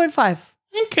it an 8.5.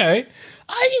 Okay.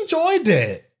 I enjoyed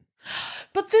it.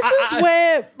 But this is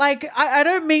where, like, I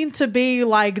don't mean to be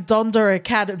like Donda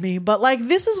Academy, but like,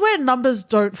 this is where numbers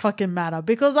don't fucking matter,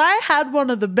 because I had one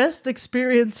of the best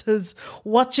experiences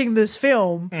watching this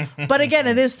film. But again,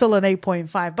 it is still an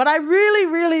 8.5. But I really,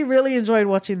 really, really enjoyed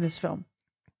watching this film.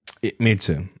 Me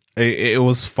too. It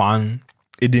was fun.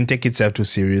 It didn't take itself too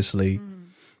seriously.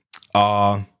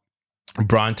 Brian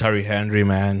Tyree Henry,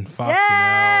 man. Fuck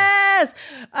yes!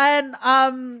 And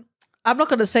I'm not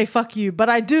going to say fuck you, but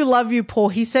I do love you, Paul.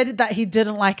 He said that he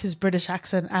didn't like his British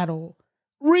accent at all.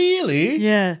 Really?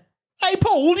 Yeah. Hey,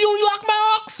 Paul, you don't like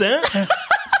my accent?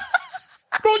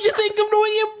 Don't you think I'm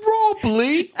doing it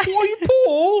properly? Why you,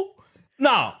 Paul?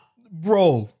 Nah,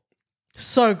 bro.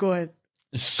 So good.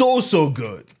 So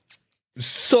good.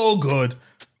 So good.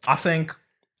 I think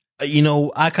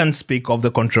I can speak of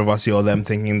the controversy of them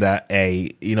thinking that,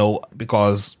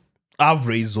 because I've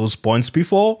raised those points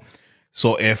before.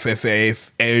 So if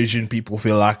Asian people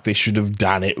feel like they should have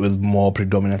done it with more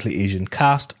predominantly Asian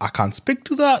cast, I can't speak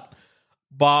to that.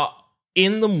 But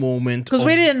in the moment, because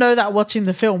we didn't know that watching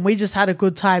the film, we just had a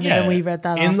good time, and then we read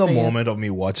that. In the moment of me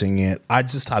watching it, I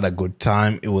just had a good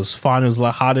time. It was fun. It was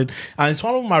lighthearted, and it's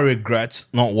one of my regrets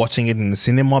not watching it in the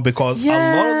cinema, because a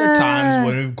lot of the times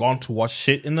when we've gone to watch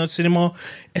shit in the cinema,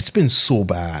 it's been so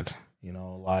bad. We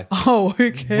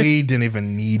didn't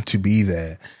even need to be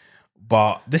there.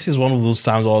 But this is one of those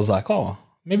times where I was like, oh,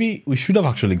 maybe we should have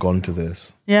actually gone to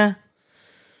this. Yeah.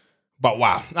 But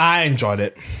wow, I enjoyed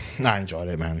it.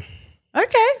 Man.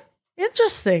 Okay.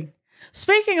 Interesting.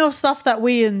 Speaking of stuff that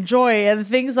we enjoy and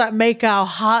things that make our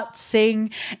hearts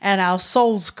sing and our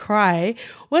souls cry,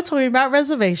 we're talking about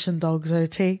Reservation Dogs,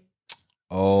 OT.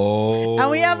 Oh.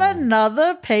 And we have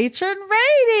another patron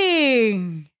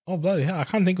rating. Oh, bloody hell. I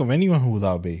can't think of anyone who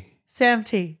that would be. Sam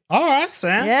T. All right,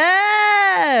 Sam.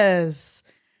 Yes.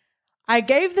 I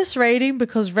gave this rating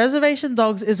because Reservation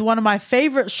Dogs is one of my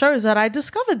favorite shows that I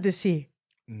discovered this year.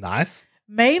 Nice.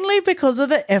 Mainly because of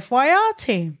the FYR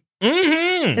team.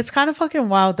 Mm-hmm. It's kind of fucking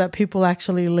wild that people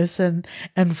actually listen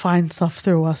and find stuff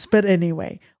through us. But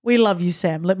anyway, we love you,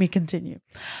 Sam. Let me continue.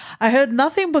 I heard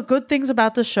nothing but good things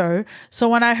about the show. So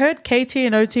when I heard KT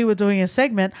and OT were doing a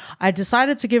segment, I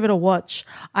decided to give it a watch.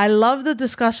 I love the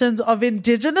discussions of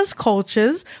indigenous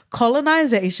cultures,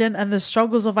 colonization, and the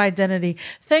struggles of identity.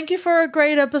 Thank you for a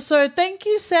great episode. Thank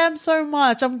you, Sam, so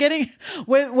much.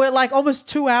 We're like almost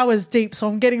 2 hours deep, so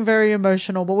I'm getting very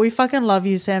emotional. But we fucking love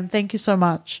you, Sam. Thank you so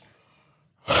much.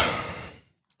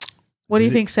 What do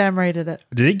you think Sam rated it?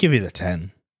 Did he give it a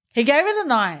 10? He gave it a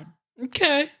 9.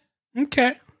 Okay.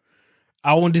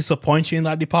 I won't disappoint you in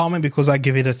that department because I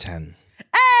give it a 10.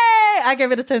 Hey! I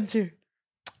gave it a 10 too.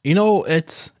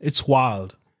 It's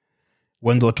wild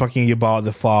when they're talking about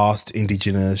the first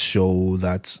indigenous show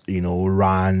that's,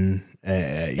 ran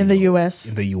in the US.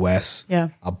 In the US. Yeah.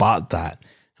 About that.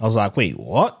 I was like, wait,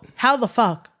 what? How the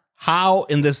fuck? How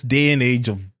in this day and age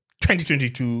of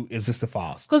 2022 is this the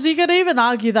first? Because you could even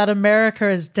argue that America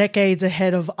is decades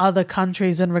ahead of other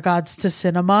countries in regards to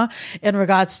cinema, in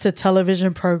regards to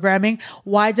television programming.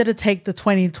 Why did it take the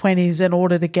 2020s in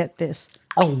order to get this?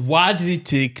 Oh, why did it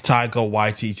take Taika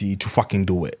Waititi to fucking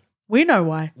do it? We know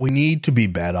why. We need to be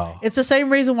better. It's the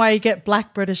same reason why you get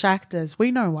black British actors. We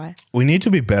know why. We need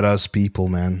to be better as people,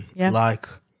 man. Yeah. Like,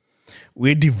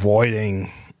 we're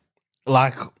devoiding,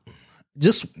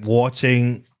 just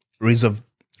watching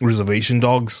Reservation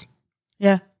Dogs.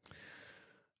 Yeah.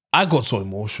 I got so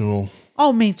emotional.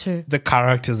 Oh, me too. The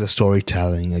characters, the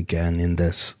storytelling again in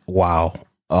this. Wow.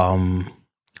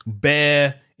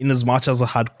 Bear, in as much as I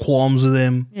had qualms with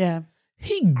him. Yeah.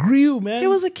 He grew, man. He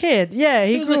was a kid. Yeah,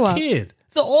 he grew up. He was a kid.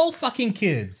 They're all fucking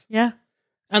kids. Yeah.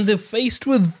 And they're faced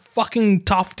with fucking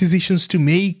tough decisions to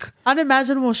make.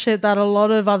 Unimaginable shit that a lot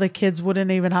of other kids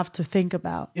wouldn't even have to think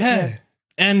about. Yeah.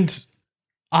 And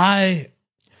I'm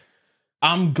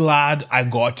glad I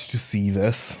got to see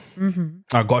this. Mm-hmm.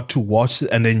 I got to watch it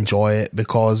and enjoy it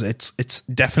because it's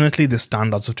definitely the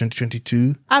standards of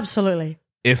 2022. Absolutely.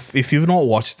 If you've not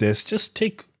watched this, just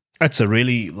it's a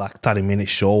really 30-minute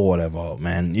show or whatever,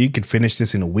 man. You could finish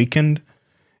this in a weekend.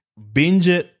 Binge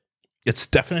it. It's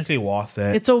definitely worth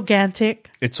it. It's organic.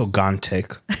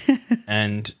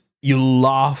 And you'll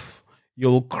laugh,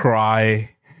 you'll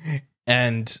cry,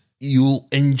 and you'll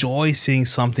enjoy seeing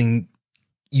something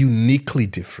uniquely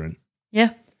different.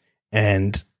 Yeah.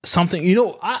 And something,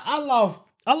 I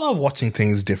love watching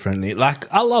things differently.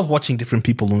 I love watching different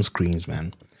people on screens,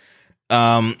 man.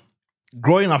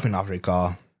 Growing up in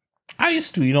Africa, I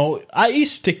used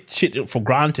to take shit for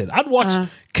granted. I'd watch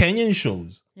Kenyan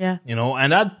shows. Yeah.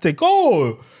 And I'd think,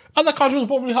 oh, other countries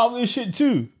probably have this shit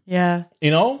too. Yeah.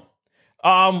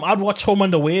 I'd watch Home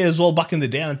and Away as well back in the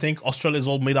day and think Australia's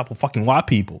all made up of fucking white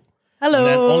people. Hello. And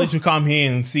then only to come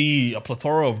here and see a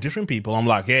plethora of different people. I'm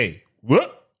like, hey,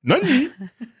 what? Nani?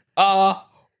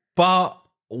 But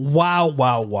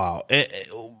wow.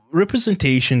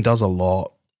 Representation does a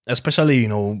lot. Especially,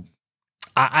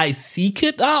 I seek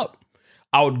it out.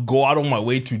 I would go out on my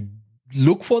way to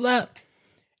look for that.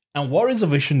 And what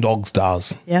Reservation Dogs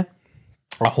does, yeah,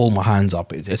 I hold my hands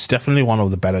up. It's definitely one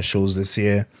of the better shows this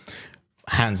year.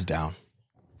 Hands down.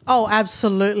 Oh,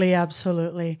 absolutely.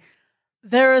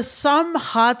 There are some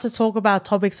hard to talk about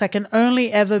topics that can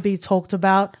only ever be talked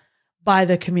about by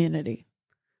the community.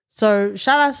 So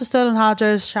shout out to Sterling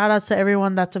Harjo, shout out to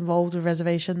everyone that's involved with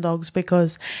Reservation Dogs,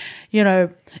 because, you know,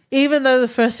 even though the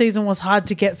first season was hard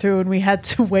to get through and we had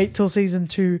to wait till season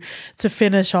 2 to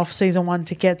finish off season 1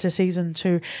 to get to season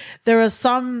 2, there are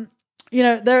some, you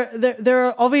know, there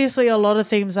are obviously a lot of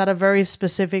themes that are very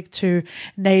specific to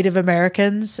Native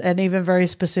Americans and even very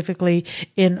specifically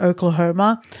in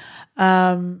Oklahoma.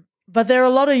 But there are a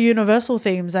lot of universal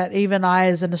themes that even I,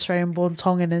 as an Australian-born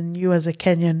Tongan, and you as a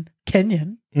Kenyan,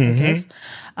 I guess,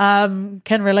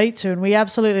 can relate to. And we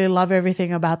absolutely love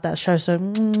everything about that show. So,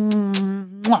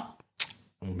 mwah.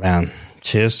 Man,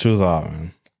 cheers to that,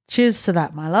 man. Cheers to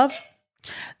that, my love.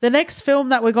 The next film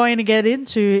that we're going to get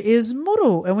into is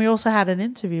Muru, and we also had an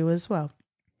interview as well.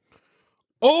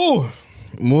 Oh,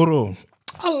 Muru.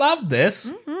 I love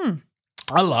this.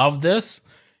 I love this.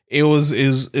 It was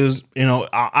you know,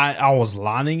 I was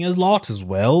learning a lot as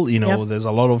well. You know, there's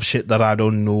a lot of shit that I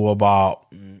don't know about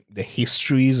the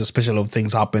histories, especially of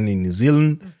things happening in New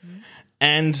Zealand.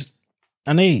 And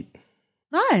an 8.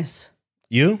 Nice.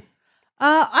 You?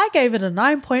 I gave it a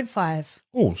 9.5.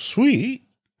 Oh, sweet.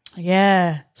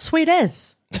 Yeah, sweet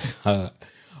as.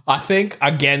 I think,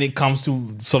 again, it comes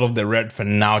to sort of the Red for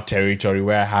Now territory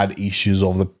where I had issues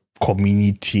of the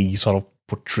community sort of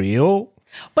portrayal.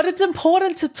 But it's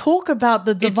important to talk about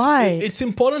the divide. It's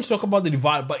important to talk about the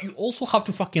divide, but you also have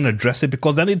to fucking address it,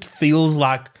 because then it feels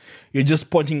like you're just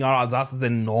pointing out that's the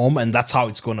norm and that's how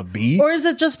it's going to be. Or is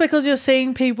it just because you're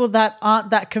seeing people that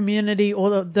aren't that community or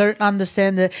that don't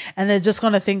understand it, and they're just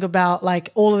going to think about like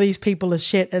all of these people are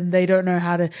shit and they don't know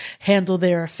how to handle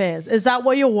their affairs? Is that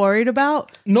what you're worried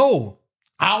about? No,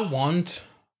 I want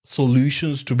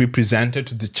solutions to be presented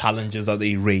to the challenges that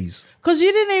they raise. Because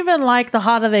you didn't even like The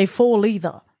Harder They Fall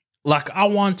either. Like, I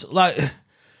want, like,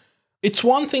 it's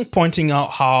one thing pointing out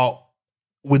how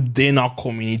within our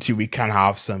community we can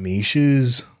have some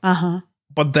issues.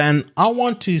 But then I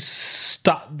want to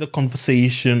start the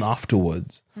conversation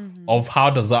afterwards of how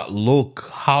does that look?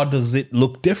 How does it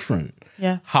look different?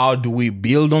 Yeah. How do we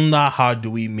build on that? How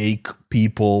do we make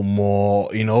people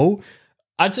more, you know?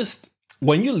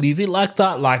 When you leave it like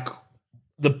that, like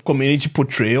the community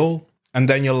portrayal, and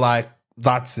then you're like,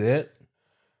 that's it.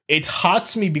 It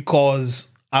hurts me because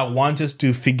I want us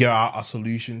to figure out a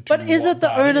solution to. But is it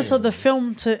the onus of the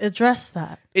film to address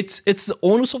that? It's the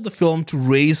onus of the film to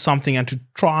raise something and to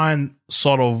try and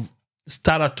sort of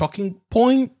start a talking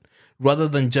point rather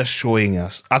than just showing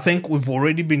us. I think we've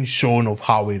already been shown of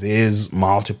how it is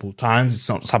multiple times. It's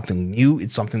not something new.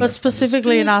 It's something But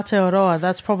specifically in Aotearoa,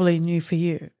 that's probably new for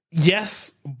you.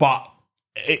 Yes, but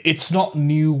it's not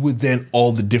new within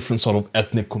all the different sort of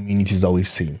ethnic communities that we've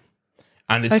seen.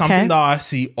 And it's something that I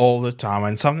see all the time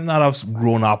and something that I've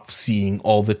grown up seeing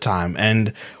all the time.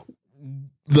 And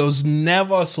there's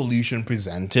never a solution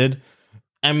presented.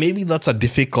 And maybe that's a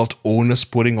difficult onus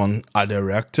putting on a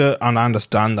director. And I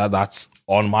understand that that's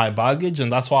on my baggage.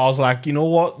 And that's why I was like, you know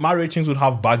what? My ratings would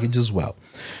have baggage as well.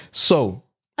 So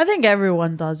I think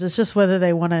everyone does. It's just whether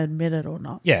they want to admit it or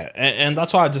not. Yeah, and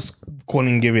that's why I just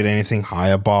couldn't give it anything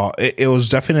higher. But it was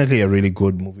definitely a really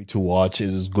good movie to watch.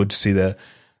 It was good to see the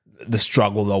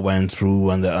struggle that went through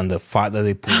and the fight that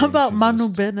they put. How about Manu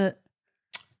Bennett?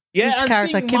 Yeah, his and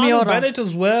character, seeing Kimi Manu Ora. Bennett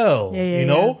as well. Yeah, you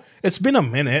know, it's been a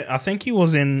minute. I think he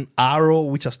was in Arrow,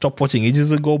 which I stopped watching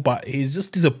ages ago. But he's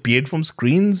just disappeared from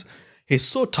screens. He's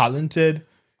so talented.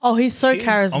 Oh, he's so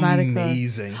charismatic.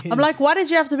 Amazing. I'm like, why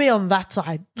did you have to be on that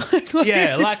side?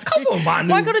 Yeah, like, come on, man.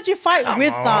 Why couldn't you fight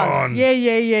with us? Yeah.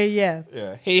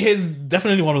 Yeah, he is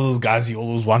definitely one of those guys you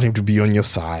always want him to be on your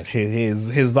side.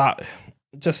 He's that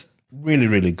just really,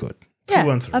 really good.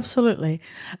 Yeah, absolutely.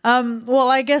 Well,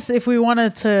 I guess if we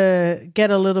wanted to get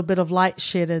a little bit of light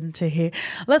shit into here,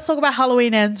 let's talk about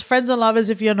Halloween Ends. Friends and lovers,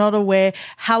 if you're not aware,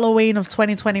 Halloween of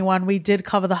 2021, we did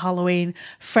cover the Halloween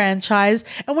franchise.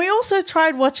 And we also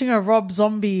tried watching a Rob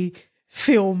Zombie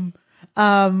film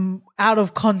out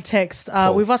of context.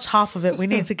 We watched half of it. We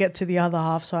need to get to the other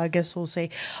half, so I guess we'll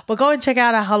see. But go and check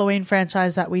out our Halloween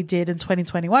franchise that we did in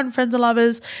 2021, friends and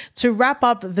lovers. To wrap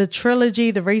up the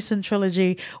trilogy, the recent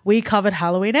trilogy, we covered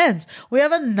Halloween Ends. We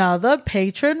have another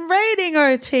patron rating,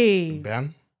 OT.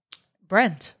 Ben?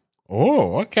 Brent.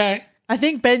 Oh, okay. I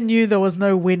think Ben knew there was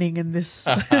no winning in this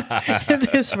in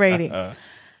this rating.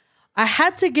 I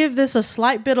had to give this a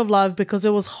slight bit of love because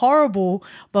it was horrible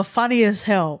but funny as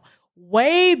hell.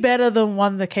 Way better than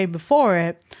one that came before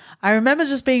it. I remember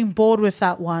just being bored with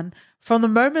that one. From the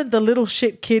moment the little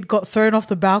shit kid got thrown off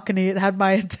the balcony, it had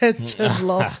my attention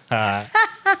locked.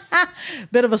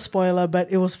 Bit of a spoiler,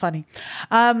 but it was funny.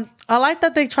 I like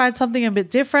that they tried something a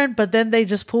bit different, but then they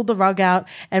just pulled the rug out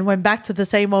and went back to the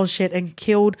same old shit and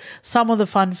killed some of the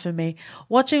fun for me.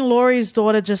 Watching Laurie's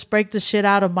daughter just break the shit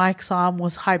out of Mike's arm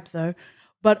was hype though,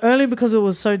 but only because it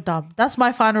was so dumb. That's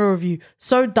my final review.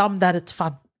 So dumb that it's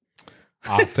fun.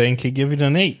 I think you give it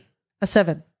an 8. A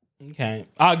 7. Okay.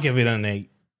 I'll give it an 8.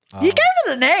 You gave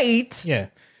it an 8? Yeah.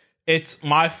 It's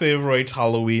my favorite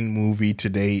Halloween movie to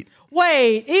date.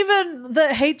 Wait, even the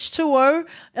H2O,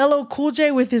 LL Cool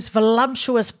J with his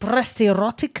voluptuous breast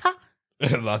erotica?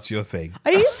 That's your thing.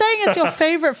 Are you saying it's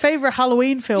your favorite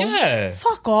Halloween film? Yeah.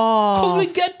 Fuck off. Because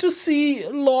we get to see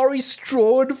Laurie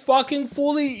Strode fucking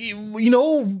fully,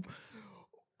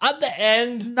 at the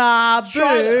end. Nah,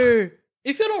 boo.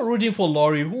 If you're not rooting for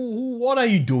Laurie, what are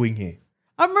you doing here?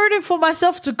 I'm rooting for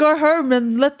myself to go home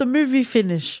and let the movie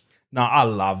finish. Now, I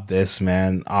love this,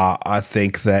 man. I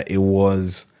think that it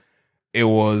was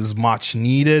much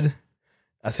needed.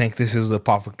 I think this is the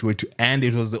perfect way to end.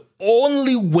 It was the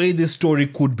only way this story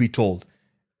could be told.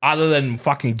 Other than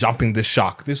fucking jumping the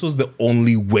shark. This was the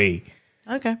only way.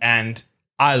 Okay. And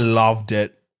I loved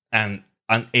it. And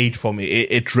an 8 for me.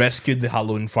 It rescued the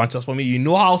Halloween franchise for me. You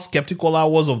know how skeptical I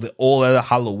was of the all other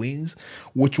Halloweens,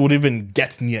 which would even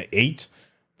get near 8.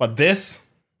 But this,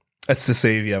 it's the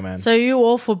savior, man. So you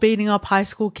all for beating up high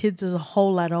school kids as a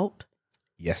whole adult?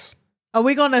 Yes. Are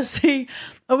we gonna see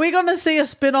a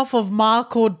spin-off of Ma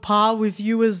called Pa with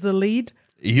you as the lead?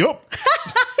 Yup.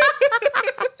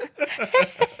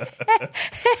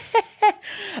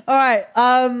 All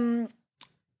right.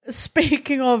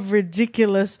 Speaking of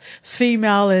ridiculous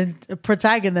female and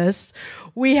protagonists,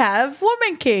 we have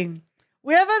Woman King.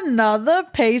 We have another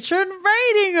patron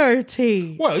rating,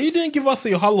 OT. Well, you didn't give us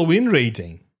a Halloween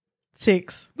rating.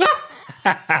 6.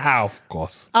 Of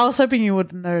course. I was hoping you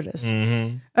wouldn't notice.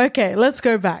 Mm-hmm. Okay, let's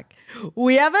go back.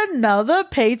 We have another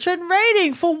patron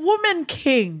rating for Woman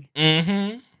King.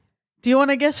 Mm-hmm. Do you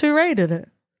want to guess who rated it?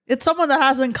 It's someone that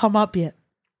hasn't come up yet.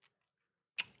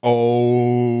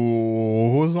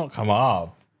 Oh, who's not come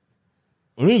up?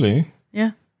 Really?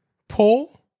 Yeah.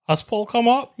 Paul? Has Paul come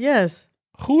up? Yes.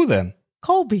 Who then?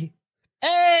 Colby.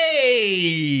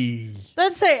 Hey!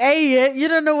 Don't say A yet. You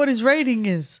don't know what his rating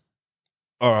is.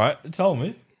 All right, tell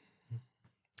me.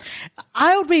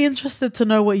 I would be interested to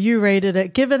know what you rated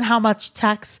it, given how much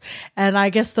tax and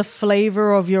I guess the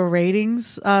flavor of your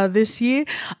ratings this year.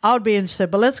 I would be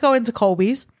interested. But let's go into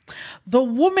Colby's. The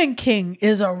Woman King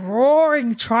is a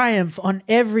roaring triumph on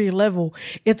every level.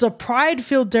 It's a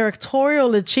pride-filled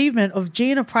directorial achievement of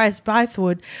Gina Price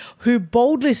Bythewood, who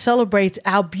boldly celebrates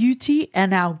our beauty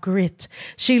and our grit.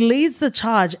 She leads the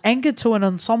charge, anchored to an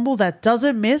ensemble that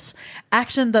doesn't miss,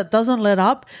 action that doesn't let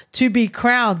up, to be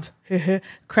crowned.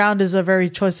 Crowned is a very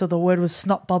choice of the word with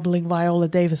snot bubbling Viola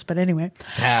Davis, but anyway.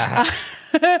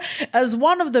 As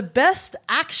one of the best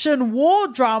action war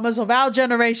dramas of our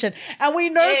generation. And we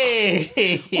know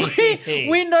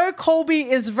we know Colby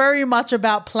is very much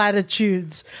about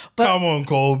platitudes. But come on,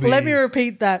 Colby. Let me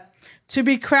repeat that. To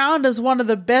be crowned as one of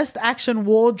the best action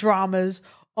war dramas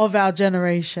of our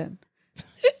generation.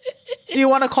 Do you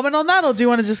want to comment on that, or do you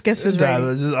want to just guess his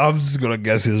rating? I'm just going to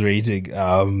guess his rating.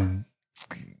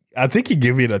 I think he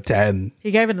gave it a 10.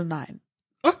 He gave it a 9.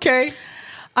 Okay.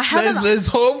 There's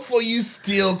hope for you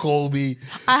still, Colby.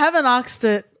 I haven't asked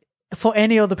it for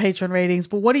any of the patron ratings,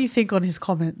 but what do you think on his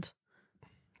comment?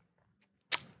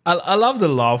 I love the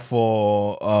love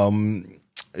for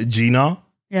Gina.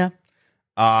 Yeah.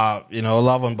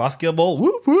 Love on basketball,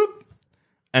 whoop whoop,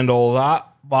 and all that.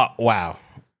 But wow,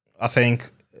 I think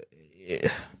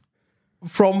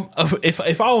from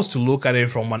if I was to look at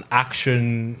it from an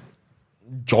action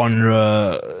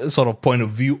genre sort of point of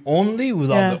view only,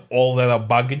 without all the other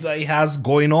baggage that he has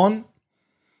going on,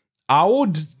 I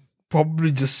would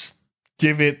probably just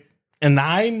give it a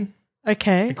 9.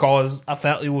 Okay. Because I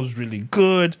felt it was really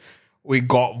good. We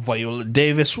got Viola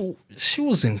Davis. She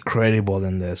was incredible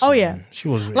in this. Oh, man. yeah. She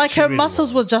was like her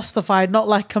muscles were justified, not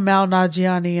like Kamal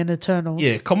Nanjiani in Eternals.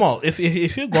 Yeah, come on. If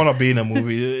you're gonna be in a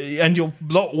movie and you're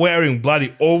not wearing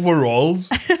bloody overalls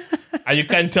and you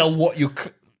can't tell what you...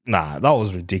 Nah, that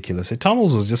was ridiculous.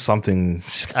 Eternals was just something...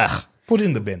 put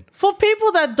in the bin. For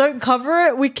people that don't cover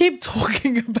it, we keep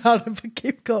talking about it, but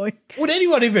keep going. Would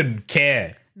anyone even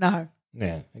care? No.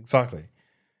 Yeah, exactly.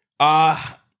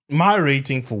 My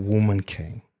rating for Woman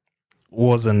King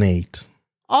was an 8.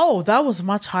 Oh, that was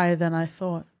much higher than I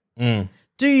thought. Mm.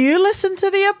 Do you listen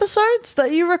to the episodes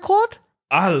that you record?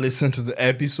 I listen to the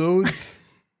episodes.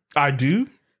 I do.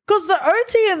 Because the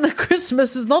OT in the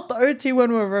Christmas is not the OT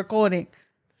when we're recording.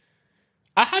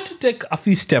 I had to take a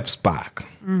few steps back,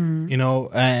 you know,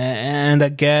 and I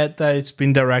get that it's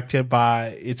been directed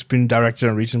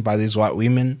and written by these white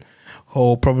women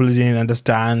who probably didn't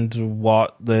understand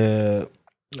what they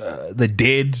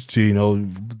did to, you know,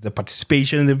 the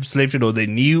participation in the slave trade, or they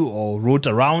knew or wrote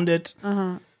around it.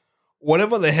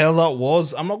 Whatever the hell that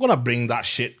was, I'm not going to bring that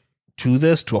shit to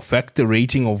this to affect the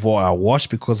rating of what I watched,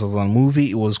 because as a movie,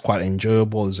 it was quite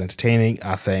enjoyable. It was entertaining.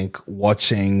 I think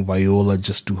watching Viola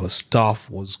just do her stuff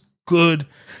was good,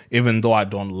 even though I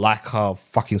don't like her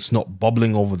fucking snot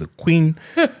bubbling over the queen.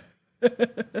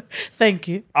 Thank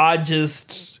you. I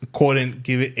just couldn't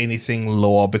give it anything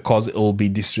lower because it will be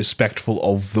disrespectful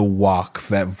of the work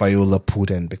that Viola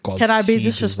put in. Because can I be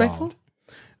disrespectful?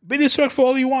 Be disrespectful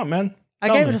all you want, man. I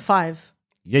gave it a 5.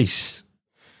 Yes.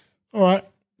 All right.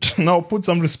 Now put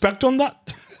some respect on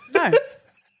that. No.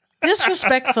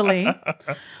 Disrespectfully,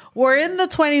 we're in the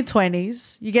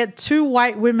 2020s. You get 2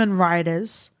 white women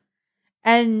writers,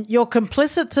 and you're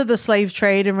complicit to the slave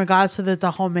trade in regards to the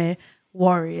Dahomey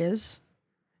warriors.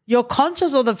 You're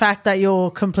conscious of the fact that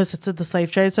you're complicit to the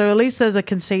slave trade, so at least there's a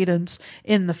concedence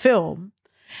in the film.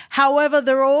 However,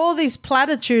 there are all these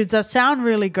platitudes that sound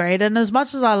really great, and as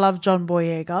much as I love John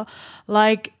Boyega,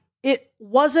 like, it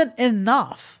wasn't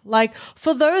enough. Like,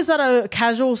 for those that are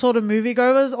casual sort of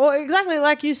moviegoers, or exactly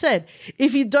like you said,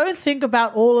 if you don't think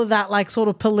about all of that, like, sort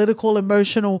of political,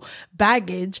 emotional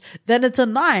baggage, then it's a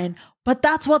 9. But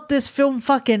that's what this film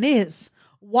fucking is.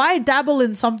 Why dabble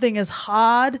in something as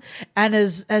hard and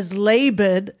as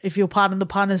labored, if you'll pardon the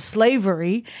pun, as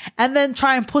slavery, and then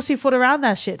try and pussyfoot around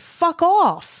that shit? Fuck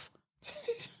off.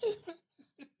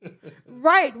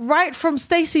 Right from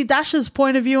Stacey Dash's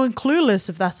point of view and Clueless,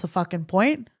 if that's the fucking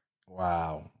point.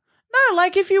 Wow. No,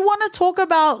 like, if you want to talk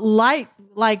about light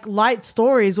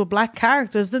stories or black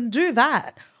characters, then do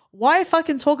that. Why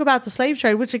fucking talk about the slave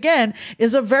trade, which again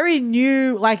is a very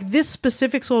new, like, this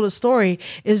specific sort of story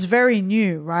is very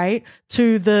new, right?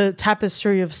 To the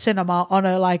tapestry of cinema on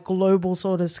a, like, global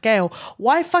sort of scale.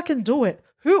 Why fucking do it?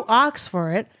 Who asked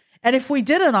for it? And if we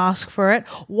didn't ask for it,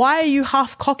 why are you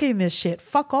half cocking this shit?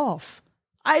 Fuck off.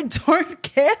 I don't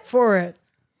care for it.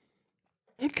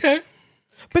 Okay.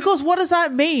 Because what does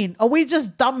that mean? Are we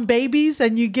just dumb babies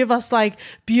and you give us, like,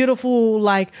 beautiful,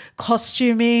 like,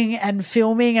 costuming and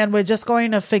filming, and we're just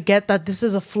going to forget that this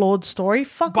is a flawed story?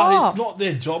 Fuck off. But it's not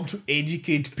their job to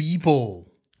educate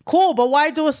people. Cool, but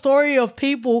why do a story of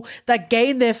people that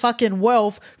gain their fucking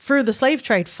wealth through the slave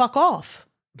trade? Fuck off.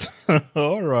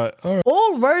 All right.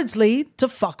 All roads lead to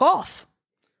fuck off.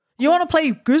 You want to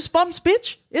play Goosebumps,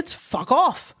 bitch? It's fuck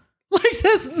off. Like,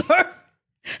 there's no...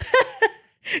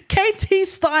 KT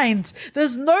Steins,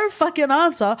 there's no fucking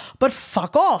answer but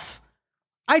fuck off.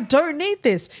 I don't need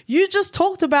this. You just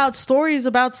talked about stories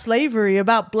about slavery,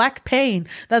 about black pain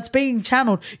that's being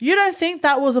channeled. You don't think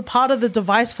that was a part of the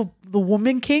device for the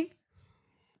Woman King?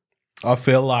 I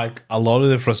feel like a lot of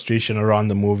the frustration around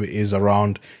the movie is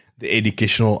around the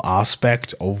educational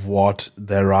aspect of what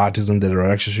the writers and the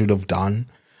director should have done.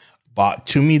 But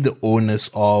to me, the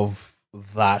onus of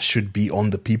that should be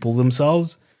on the people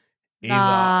themselves.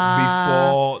 Either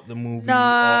before the movie or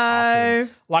after.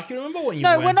 Like, you remember when you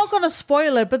went... No, we're not going to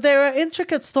spoil it, but there are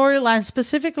intricate storylines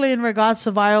specifically in regards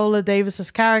to Viola Davis's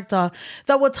character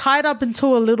that were tied up into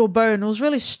a little bow, and it was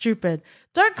really stupid.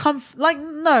 Don't come...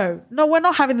 No, we're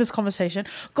not having this conversation.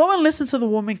 Go and listen to the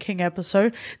Woman King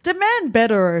episode. Demand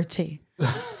better, OT.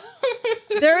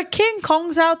 There are King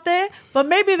Kongs out there, but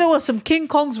maybe there were some King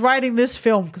Kongs writing this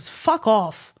film, because fuck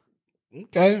off.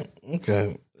 Okay.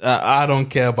 I don't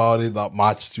care about it that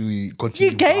much to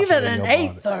continue. You gave it an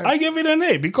 8, though. I gave it an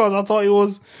 8 because I thought it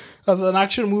was, as an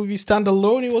action movie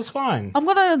standalone, it was fine. I'm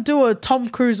going to do a Tom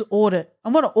Cruise audit.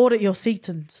 I'm going to audit your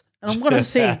thetans. And I'm going to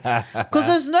see. Because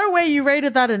there's no way you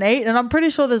rated that an 8. And I'm pretty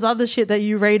sure there's other shit that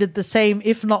you rated the same,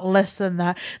 if not less than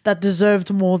that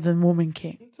deserved more than Woman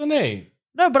King. It's an 8.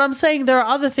 No, but I'm saying there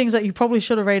are other things that you probably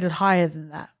should have rated higher than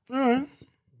that.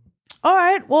 All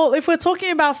right. Well, if we're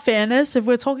talking about fairness, if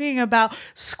we're talking about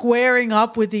squaring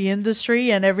up with the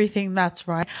industry and everything that's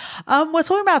right, we're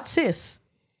talking about Sis.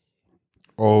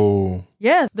 Oh.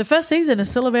 Yeah, the first season is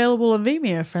still available on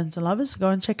Vimeo, friends and lovers. Go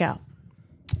and check out.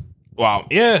 Wow.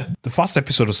 Yeah. The first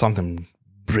episode was something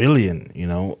brilliant, you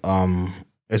know.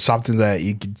 It's something that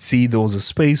you could see there was a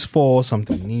space for,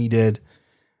 something needed.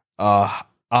 I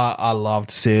loved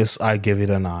Sis. I gave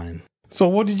it a 9. So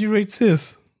what did you rate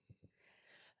Sis?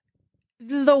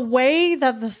 The way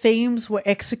that the themes were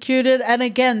executed, and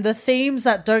again, the themes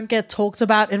that don't get talked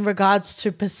about in regards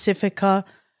to Pacifica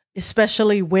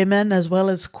especially women as well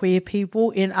as queer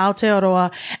people in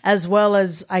Aotearoa, as well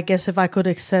as, I guess, if I could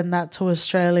extend that to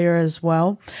Australia as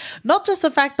well. Not just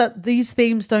the fact that these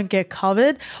themes don't get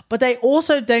covered, but they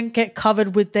also don't get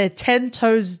covered with their 10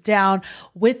 toes down,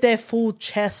 with their full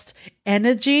chest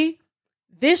energy.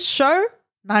 This show,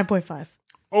 9.5.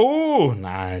 Oh,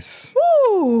 nice.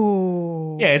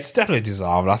 Ooh. Yeah, it's definitely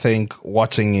deserved. I think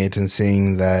watching it and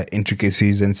seeing the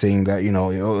intricacies and seeing that,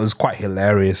 it was quite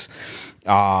hilarious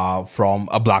from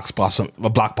a black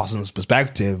person's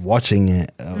perspective, watching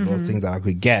it, those things that I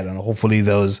could get. And hopefully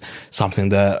there's something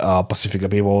that Pacifica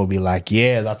people will be like,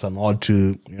 yeah, that's a nod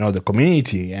to, the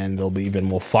community, and it'll be even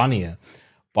more funnier.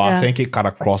 But I think it cut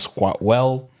across quite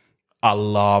well. I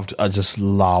just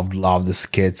loved the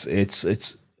skits.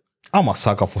 I'm a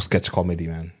sucker for sketch comedy,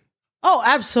 man. Oh,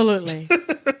 absolutely.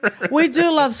 We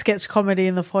do love sketch comedy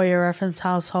in the For Your Reference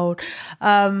household.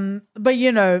 But,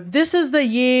 this is the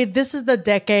year, this is the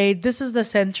decade, this is the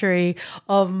century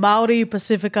of Māori,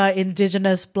 Pacifica,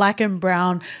 Indigenous, Black and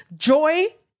Brown joy,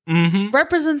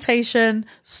 representation,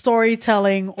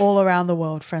 storytelling all around the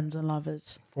world, friends and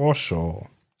lovers. For sure.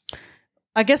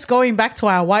 I guess going back to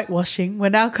our whitewashing, we're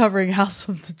now covering House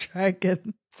of the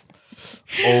Dragon.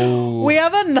 Oh. We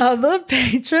have another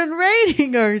patron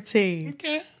rating, OT.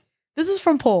 Okay. This is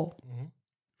from Paul.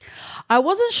 I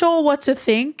wasn't sure what to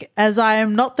think, as I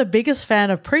am not the biggest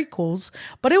fan of prequels,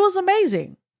 but it was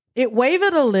amazing. It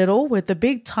wavered a little with the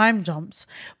big time jumps,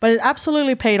 but it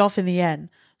absolutely paid off in the end.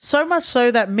 So much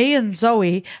so that me and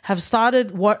Zoe have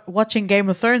started watching Game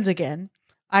of Thrones again.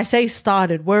 I say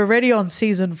started. We're already on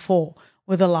season 4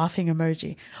 with a laughing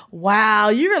emoji. Wow,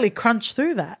 you really crunched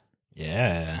through that.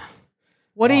 Yeah.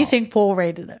 What do you think Paul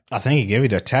rated it? I think he gave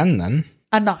it a 10 then.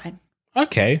 A 9.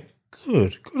 Okay,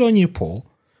 good. Good on you, Paul.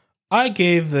 I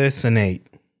gave this an 8.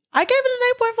 I gave it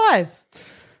an 8.5.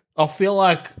 I feel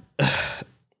like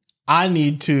I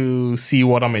need to see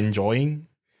what I'm enjoying.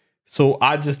 So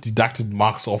I just deducted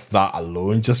marks off that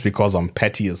alone just because I'm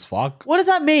petty as fuck. What does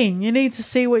that mean? You need to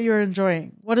see what you're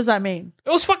enjoying. What does that mean? It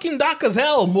was fucking dark as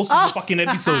hell most of the fucking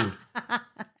episode.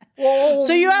 Whoa.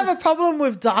 So you have a problem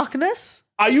with darkness?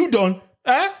 Are you done?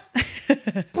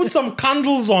 Put some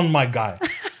candles on, my guy.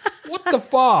 What the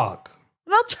fuck?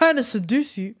 I'm not trying to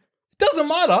seduce you. It doesn't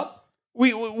matter.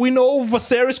 We know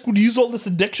Viserys could use all the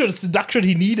seduction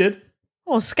he needed.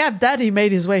 Well, Scab Daddy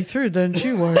made his way through, don't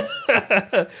you worry.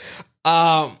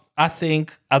 I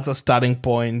think as a starting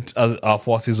point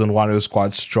for season 1, it was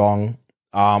quite strong.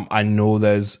 I know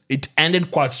it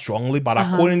ended quite strongly, but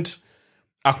I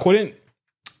couldn't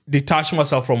detach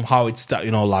myself from how it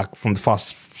started, like from the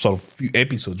first sort of few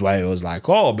episodes where it was like,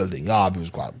 building up, it was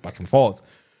quite back and forth.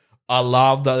 I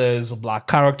love that there's black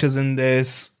characters in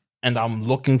this, and I'm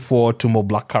looking forward to more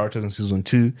black characters in season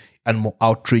 2 and more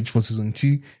outreach for season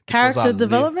 2. Character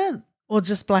development or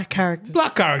just black characters?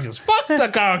 Black characters. Fuck the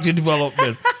character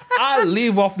development. I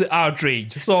live off the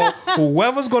outrage. So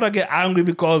whoever's going to get angry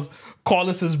because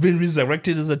Corlys has been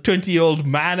resurrected as a 20-year-old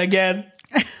man again,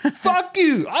 fuck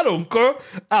you. I don't care.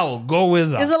 I will go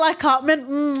with that. Is it like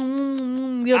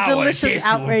Cartman? Your delicious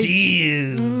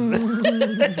outrage.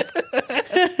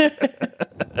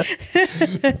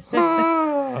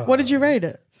 What did you rate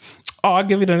it? Oh, I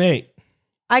give it an 8.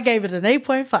 I gave it an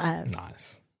 8.5.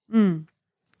 Nice.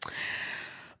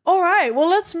 All right. Well,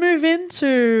 let's move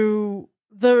into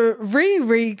the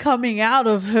Riri coming out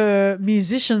of her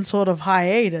musician sort of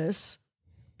hiatus.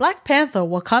 Black Panther,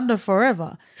 Wakanda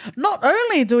Forever. Not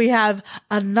only do we have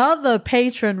another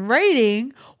patron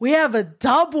rating, we have a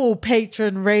double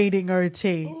patron rating,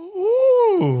 OT.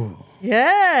 Ooh.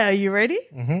 Yeah, you ready?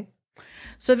 Mm-hmm.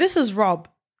 So this is Rob.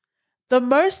 The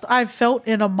most I've felt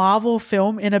in a Marvel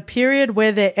film in a period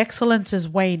where their excellence is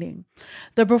waning.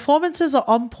 The performances are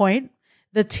on point,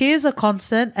 the tears are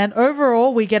constant, and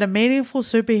overall we get a meaningful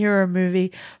superhero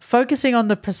movie focusing on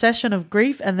the procession of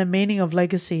grief and the meaning of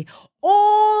legacy.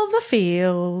 All the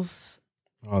feels.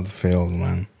 All the feels,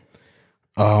 man.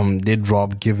 Did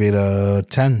Rob give it a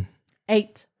 10?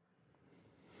 8.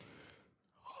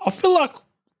 I feel like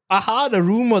I heard a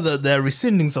rumor that they're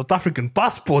rescinding South African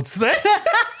passports.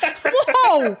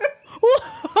 Whoa!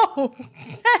 Whoa!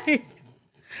 Hey!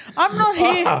 I'm not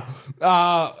here.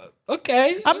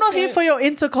 Okay. I'm not here for your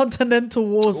intercontinental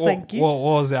wars, thank you. What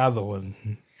was the other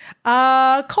one?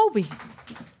 Colby.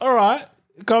 All right.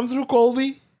 Come through,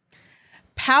 Colby.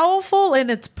 Powerful in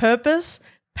its purpose,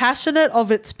 passionate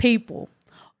of its people,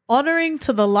 honoring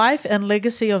to the life and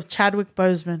legacy of Chadwick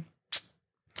Boseman.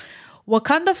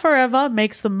 Wakanda Forever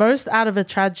makes the most out of a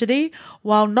tragedy.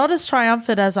 While not as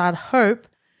triumphant as I'd hope,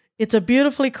 it's a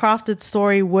beautifully crafted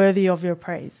story worthy of your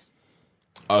praise.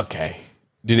 Okay.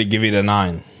 Did it give it a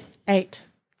 9? 8.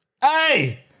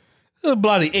 Hey, the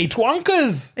bloody 8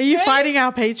 wonkers. Are you fighting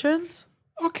our patrons?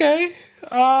 Okay.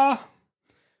 I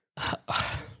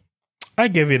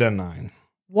give it a 9.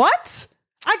 What?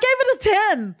 I gave it a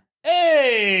 10.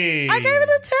 Hey, I gave it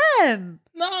a 10.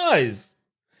 nice.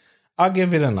 I'll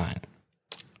give it a 9.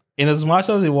 In as much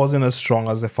as it wasn't as strong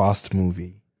as the first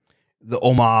movie, the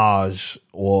homage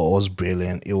was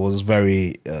brilliant. It was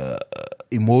very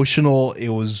emotional. It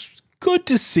was good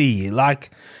to see.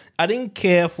 Like, I didn't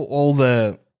care for all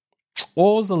the...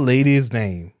 What was the lady's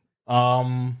name? They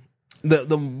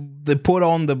put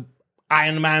on the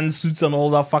Iron Man suits and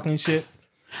all that fucking shit.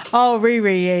 Oh,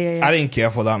 Riri, yeah. I didn't care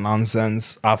for that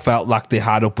nonsense. I felt like they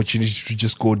had opportunity to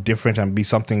just go different and be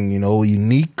something,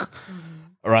 unique,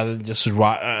 rather than just.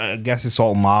 I guess it's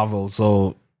all Marvel,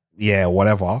 so yeah,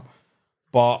 whatever.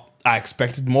 But I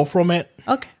expected more from it.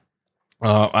 Okay.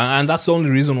 And that's the only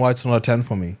reason why it's not a 10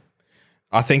 for me.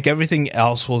 I think everything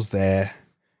else was there.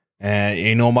 My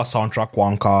soundtrack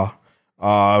Wonka,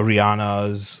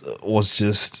 Rihanna's was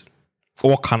just.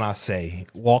 What can I say?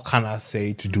 What can I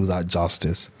say to do that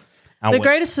justice? And The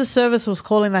greatest disservice was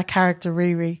calling that character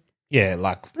Riri. Yeah,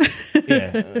 back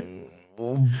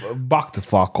the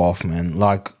fuck off, man.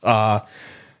 9.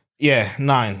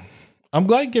 I'm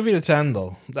glad you give it a 10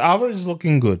 though. The average is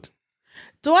looking good.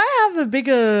 Do I have a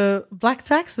bigger black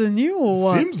tax than you or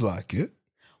what? Seems like it.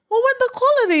 Well, when the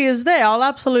quality is there, I'll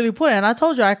absolutely put it. And I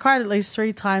told you I cried at least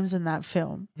 3 times in that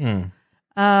film.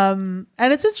 And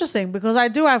it's interesting because I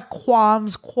do have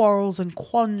qualms, quarrels, and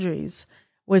quandaries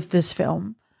with this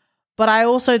film, but I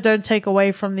also don't take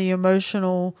away from the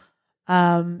emotional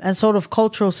and sort of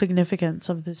cultural significance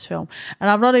of this film. And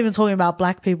I'm not even talking about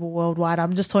black people worldwide.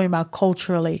 I'm just talking about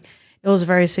culturally. It was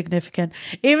very significant,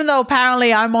 even though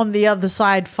apparently I'm on the other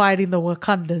side fighting the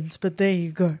Wakandans, but there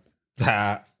you go.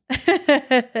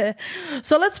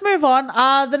 So let's move on.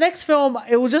 The next film,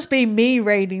 it will just be me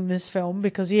rating this film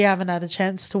because you haven't had a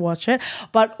chance to watch it,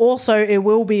 but also it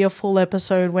will be a full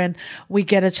episode when we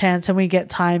get a chance and we get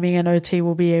timing and OT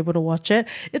will be able to watch it.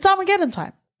 It's Armageddon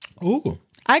time. Ooh.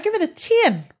 I give it a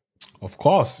 10. Of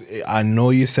course. I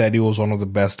know you said it was one of the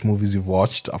best movies you've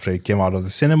watched after it came out of the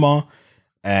cinema,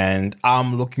 and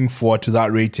I'm looking forward to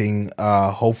that rating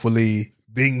hopefully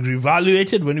being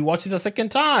reevaluated when you watch it a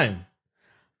second time.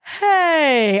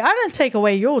 Hey, I don't take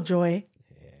away your joy.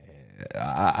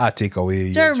 I take away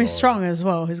your Jeremy joy. Strong as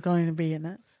well is going to be in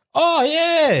it. Oh,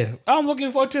 yeah. I'm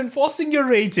looking forward to enforcing your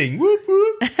rating. Whoop,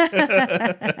 whoop.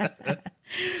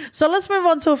 So let's move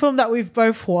on to a film that we've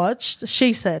both watched.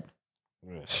 She Said.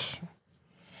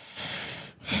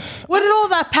 Where did all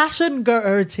that passion go,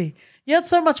 OT? You had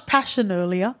so much passion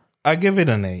earlier. I give it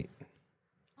an 8.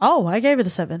 Oh, I gave it a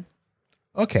 7.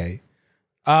 Okay.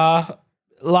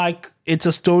 It's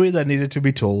a story that needed to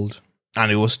be told,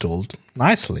 and it was told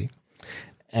nicely.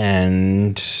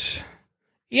 And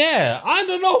yeah, I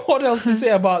don't know what else to say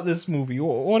about this movie.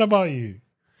 What about you?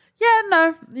 Yeah,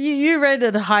 no, you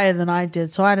rated it higher than I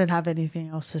did, so I didn't have anything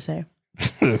else to say.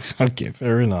 Okay,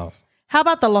 fair enough. How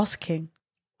about The Lost King?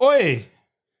 Oi,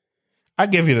 I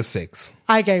gave it a 6.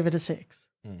 I gave it a 6.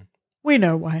 We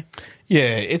know why.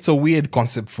 Yeah, it's a weird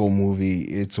concept for a movie.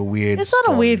 It's a weird It's not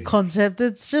story. a weird concept.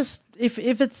 It's just, if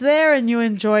it's there and you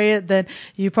enjoy it, then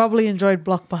you probably enjoyed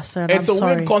Blockbuster. And It's I'm a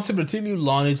sorry. weird concept until you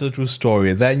learn it's a true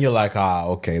story. Then you're like,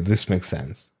 okay, this makes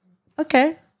sense.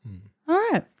 Okay. All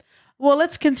right. Well,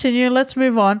 let's continue. Let's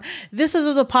move on. This is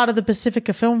as a part of the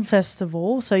Pacifica Film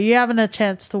Festival, so you haven't a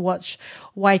chance to watch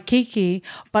Waikiki,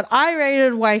 but I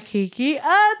rated Waikiki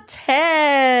a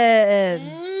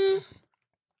 10.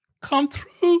 Come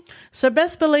through. So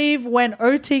best believe when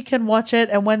OT can watch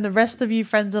it and when the rest of you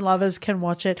friends and lovers can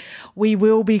watch it, we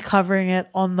will be covering it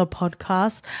on the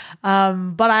podcast.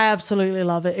 But I absolutely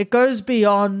love it. It goes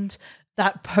beyond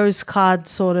that postcard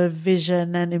sort of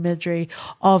vision and imagery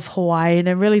of Hawaii, and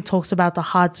it really talks about the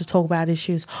hard to talk about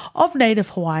issues of Native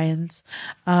Hawaiians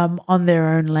on their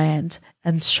own land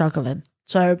and struggling.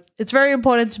 So it's very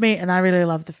important to me, and I really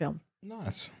love the film.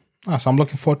 Nice. I'm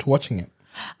looking forward to watching it.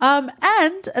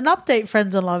 And an update,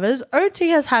 friends and lovers, OT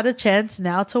has had a chance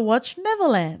now to watch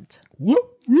Neverland.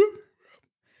 Whoop, whoop.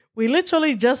 We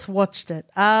literally just watched it.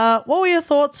 What were your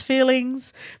thoughts,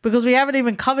 feelings? Because we haven't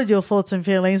even covered your thoughts and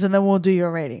feelings, and then we'll do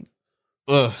your rating.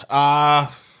 It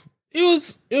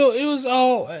was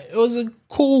a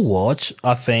cool watch.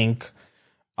 I think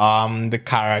the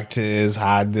characters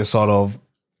had this sort of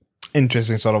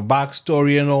interesting sort of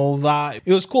backstory and all that.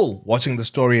 It was cool watching the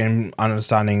story and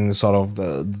understanding sort of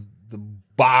the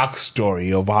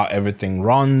backstory of how everything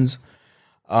runs.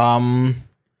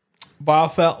 But I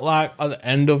felt like at the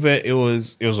end of it, it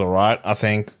was alright. I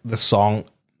think the song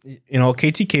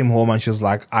Katie came home and she was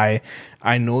like, I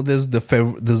know there's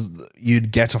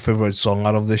you'd get a favorite song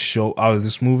out of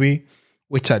this movie,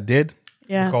 which I did.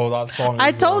 Yeah. Because that song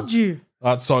I told you.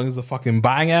 That song is a fucking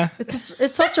banger.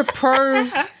 It's such a pro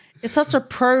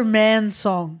man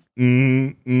song.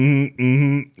 I'm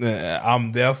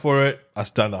there for it. I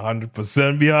stand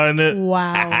 100% behind it.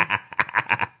 Wow.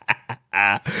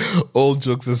 All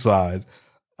jokes aside.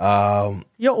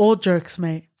 You're all jokes,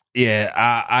 mate. Yeah,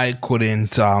 I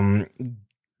couldn't. I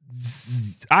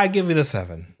give it a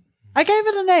 7. I gave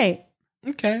it an 8.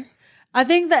 Okay. I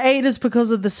think the 8 is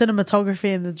because of the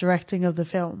cinematography and the directing of the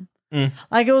film.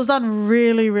 Like, it was done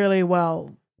really, really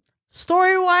well.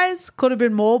 Story-wise, could have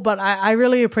been more, but I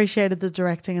really appreciated the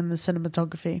directing and the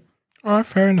cinematography. All right,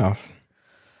 fair enough.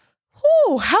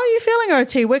 Ooh, how are you feeling,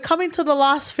 OT? We're coming to the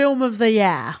last film of the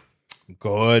year.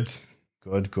 Good.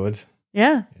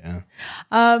 Yeah. Yeah.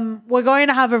 We're going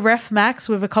to have a Ref Max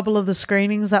with a couple of the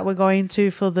screenings that we're going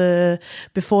to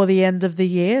before the end of the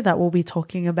year that we'll be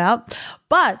talking about.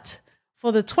 But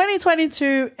for the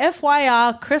 2022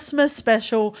 FYR Christmas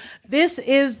special, this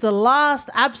is the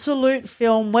last absolute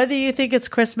film, whether you think it's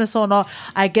Christmas or not,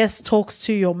 I guess talks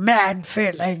to your mad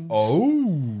feelings.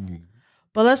 Oh.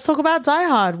 But let's talk about Die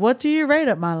Hard. What do you rate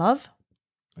it, my love?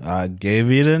 I gave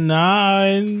it a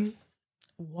 9.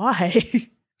 Why?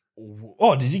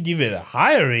 Oh, did you give it a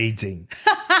higher rating?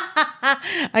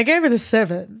 I gave it a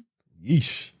 7.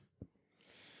 Yeesh.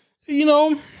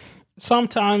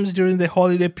 Sometimes during the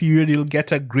holiday period, you'll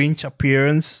get a Grinch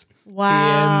appearance Wow.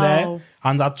 here and there.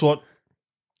 And that's what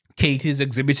Kate is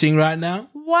exhibiting right now.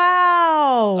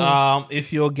 Wow.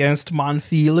 If you're against man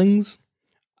feelings,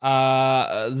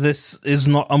 this is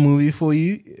not a movie for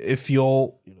you. If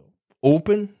you're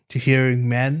open to hearing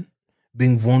men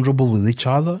being vulnerable with each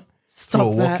other, through a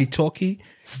walkie-talkie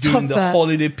during the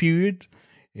holiday period,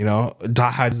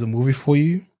 Die Hard is a movie for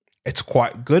you. It's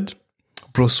quite good.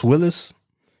 Bruce Willis,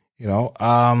 but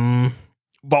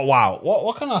wow,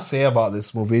 what can I say about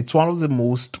this movie? It's one of the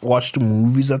most watched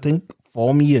movies, I think,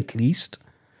 for me at least.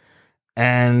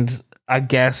 And I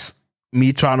guess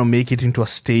me trying to make it into a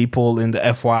staple in the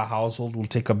FYI household will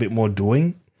take a bit more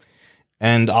doing.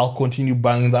 And I'll continue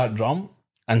banging that drum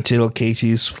until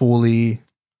Katie is fully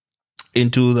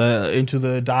into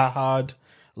the Die Hard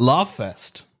love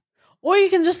fest. Or you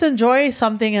can just enjoy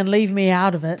something and leave me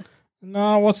out of it.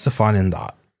 No, what's the fun in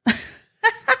that?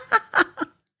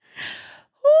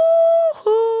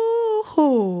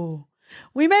 Ooh.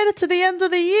 We made it to the end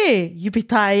of the year.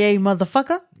 Yippee-ki-yay,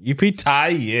 motherfucker.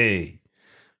 Yippee-ki-yay.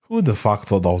 Who the fuck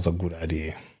thought that was a good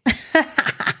idea?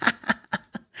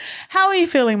 How are you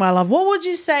feeling, my love? What would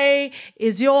you say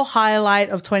is your highlight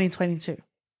of 2022?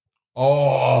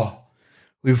 Oh,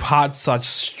 we've had such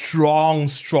strong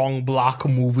black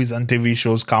movies and TV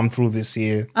shows come through this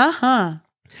year. Uh-huh.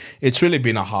 It's really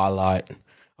been a highlight.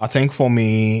 I think for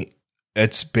me,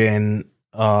 it's been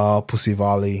Pussy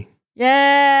Valley.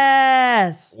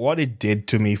 Yes. What it did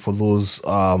to me for those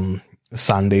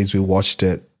Sundays we watched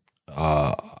it,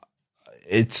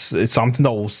 it's something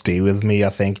that will stay with me. I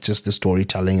think just the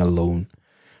storytelling alone,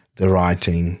 the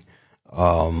writing,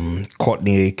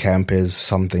 Courtney A. Kemp is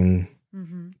something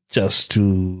just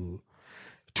to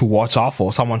watch out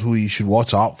for, someone who you should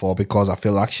watch out for, because I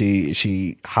feel like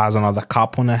she has another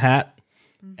cap on her hat,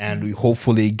 and we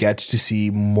hopefully get to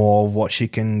see more of what she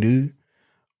can do.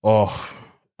 Oh,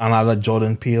 another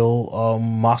Jordan Peele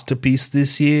masterpiece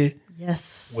this year.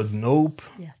 Yes. With Nope.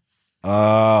 Yes.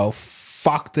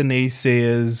 Fuck the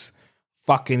naysayers.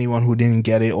 Fuck anyone who didn't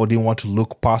get it or didn't want to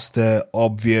look past the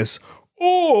obvious.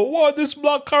 Oh, what? This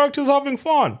black character's having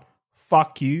fun.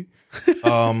 Fuck you.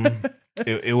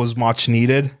 It was much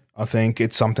needed. I think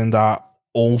it's something that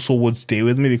also would stay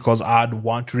with me because I'd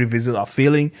want to revisit that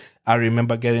feeling. I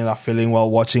remember getting that feeling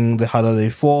while watching The Harder They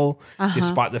Fall,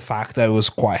 despite the fact that it was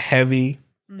quite heavy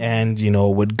and,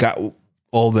 would got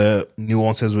all the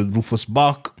nuances with Rufus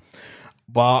Buck.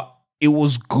 But it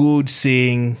was good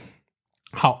seeing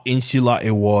how insular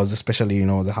it was, especially,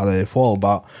 The Harder They Fall.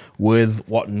 But with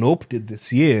what Nope did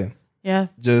this year,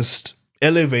 just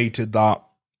elevated that.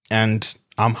 And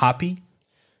I'm happy.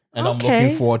 And I'm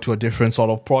looking forward to a different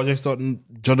sort of projects that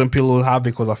Jordan Peele will have,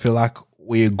 because I feel like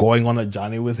we're going on a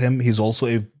journey with him. He's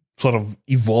also sort of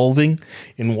evolving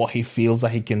in what he feels that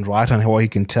he can write and what he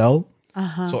can tell.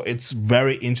 So it's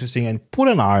very interesting, and put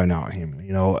an eye on him.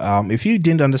 If you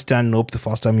didn't understand Nope the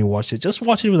first time you watched it, just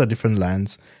watch it with a different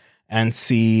lens and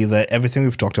see that everything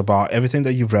we've talked about, everything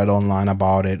that you've read online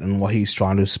about it and what he's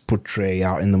trying to portray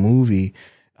out in the movie.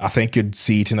 I think you'd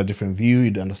see it in a different view.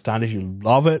 You'd understand it. You'd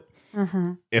love it.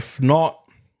 If not,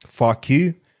 fuck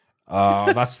you.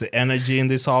 That's the energy in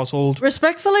this household.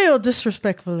 Respectfully or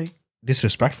disrespectfully?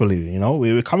 Disrespectfully,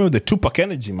 we're coming with the Tupac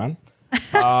energy, man.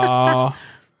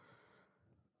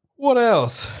 What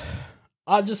else?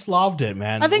 I just loved it,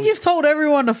 man. I think you've told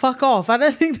everyone to fuck off. I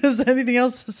don't think there's anything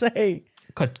else to say.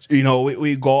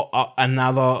 We got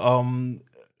another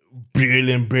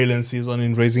brilliant season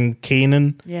in Raising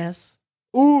Kanan. Yes.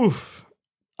 Oof.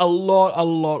 A lot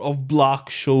of black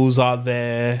shows out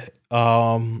there.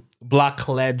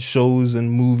 Black-led shows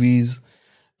and movies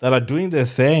that are doing their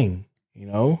thing,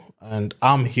 and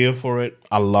I'm here for it.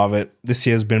 I love it. This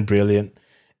year's been brilliant.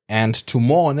 And to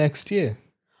more next year.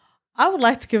 I would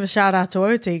like to give a shout out to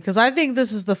OT because I think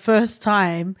this is the first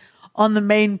time on the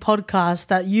main podcast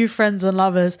that you, friends and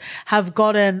lovers, have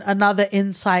gotten another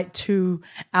insight to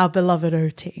our beloved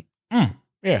OT. Yeah.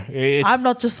 I'm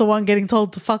not just the one getting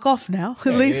told to fuck off now.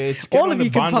 At least all of you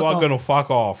can fuck off. We're going to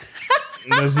fuck off.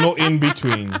 There's no in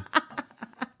between.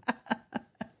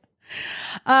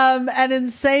 And in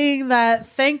saying that,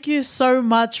 thank you so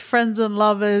much, friends and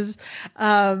lovers.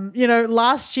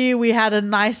 Last year we had a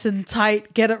nice and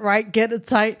tight, get it right, get it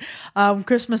tight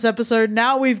Christmas episode.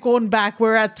 Now we've gone back.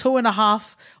 We're at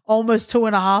almost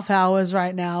 2.5 hours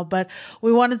right now. But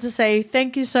we wanted to say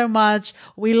thank you so much.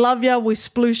 We love ya. We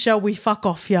sploosh ya. We fuck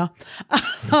off ya.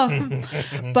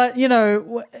 But,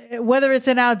 whether it's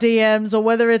in our DMs or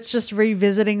whether it's just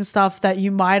revisiting stuff that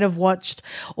you might have watched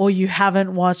or you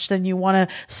haven't watched and you want to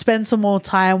spend some more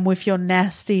time with your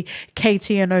nasty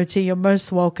KT and OT, you're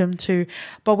most welcome to.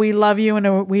 But we love you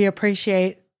and we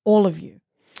appreciate all of you.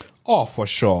 Oh, for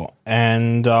sure.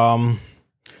 And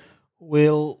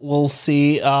we'll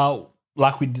see.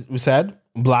 Like we said,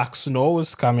 Black Snow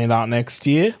is coming out next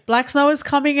year. Black Snow is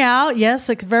coming out. Yes,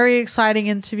 a very exciting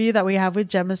interview that we have with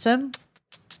Jemison.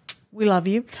 We love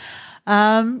you.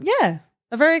 A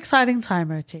very exciting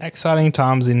time, OT. Exciting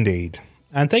times indeed.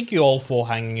 And thank you all for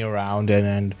hanging around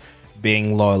and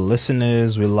being loyal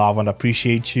listeners. We love and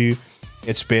appreciate you.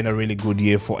 It's been a really good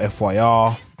year for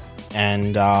FYR.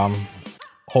 And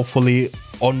hopefully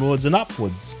onwards and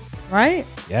upwards. Right?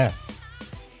 Yeah.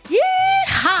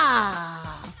 Yeehaw!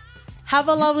 Have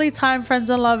a lovely time, friends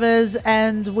and lovers,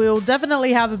 and we'll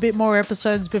definitely have a bit more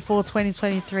episodes before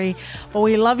 2023, but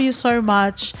we love you so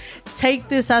much. Take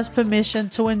this as permission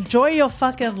to enjoy your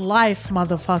fucking life,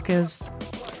 motherfuckers.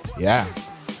 Yeah.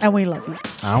 And we love you.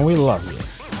 And we love you.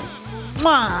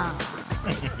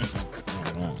 Mwah!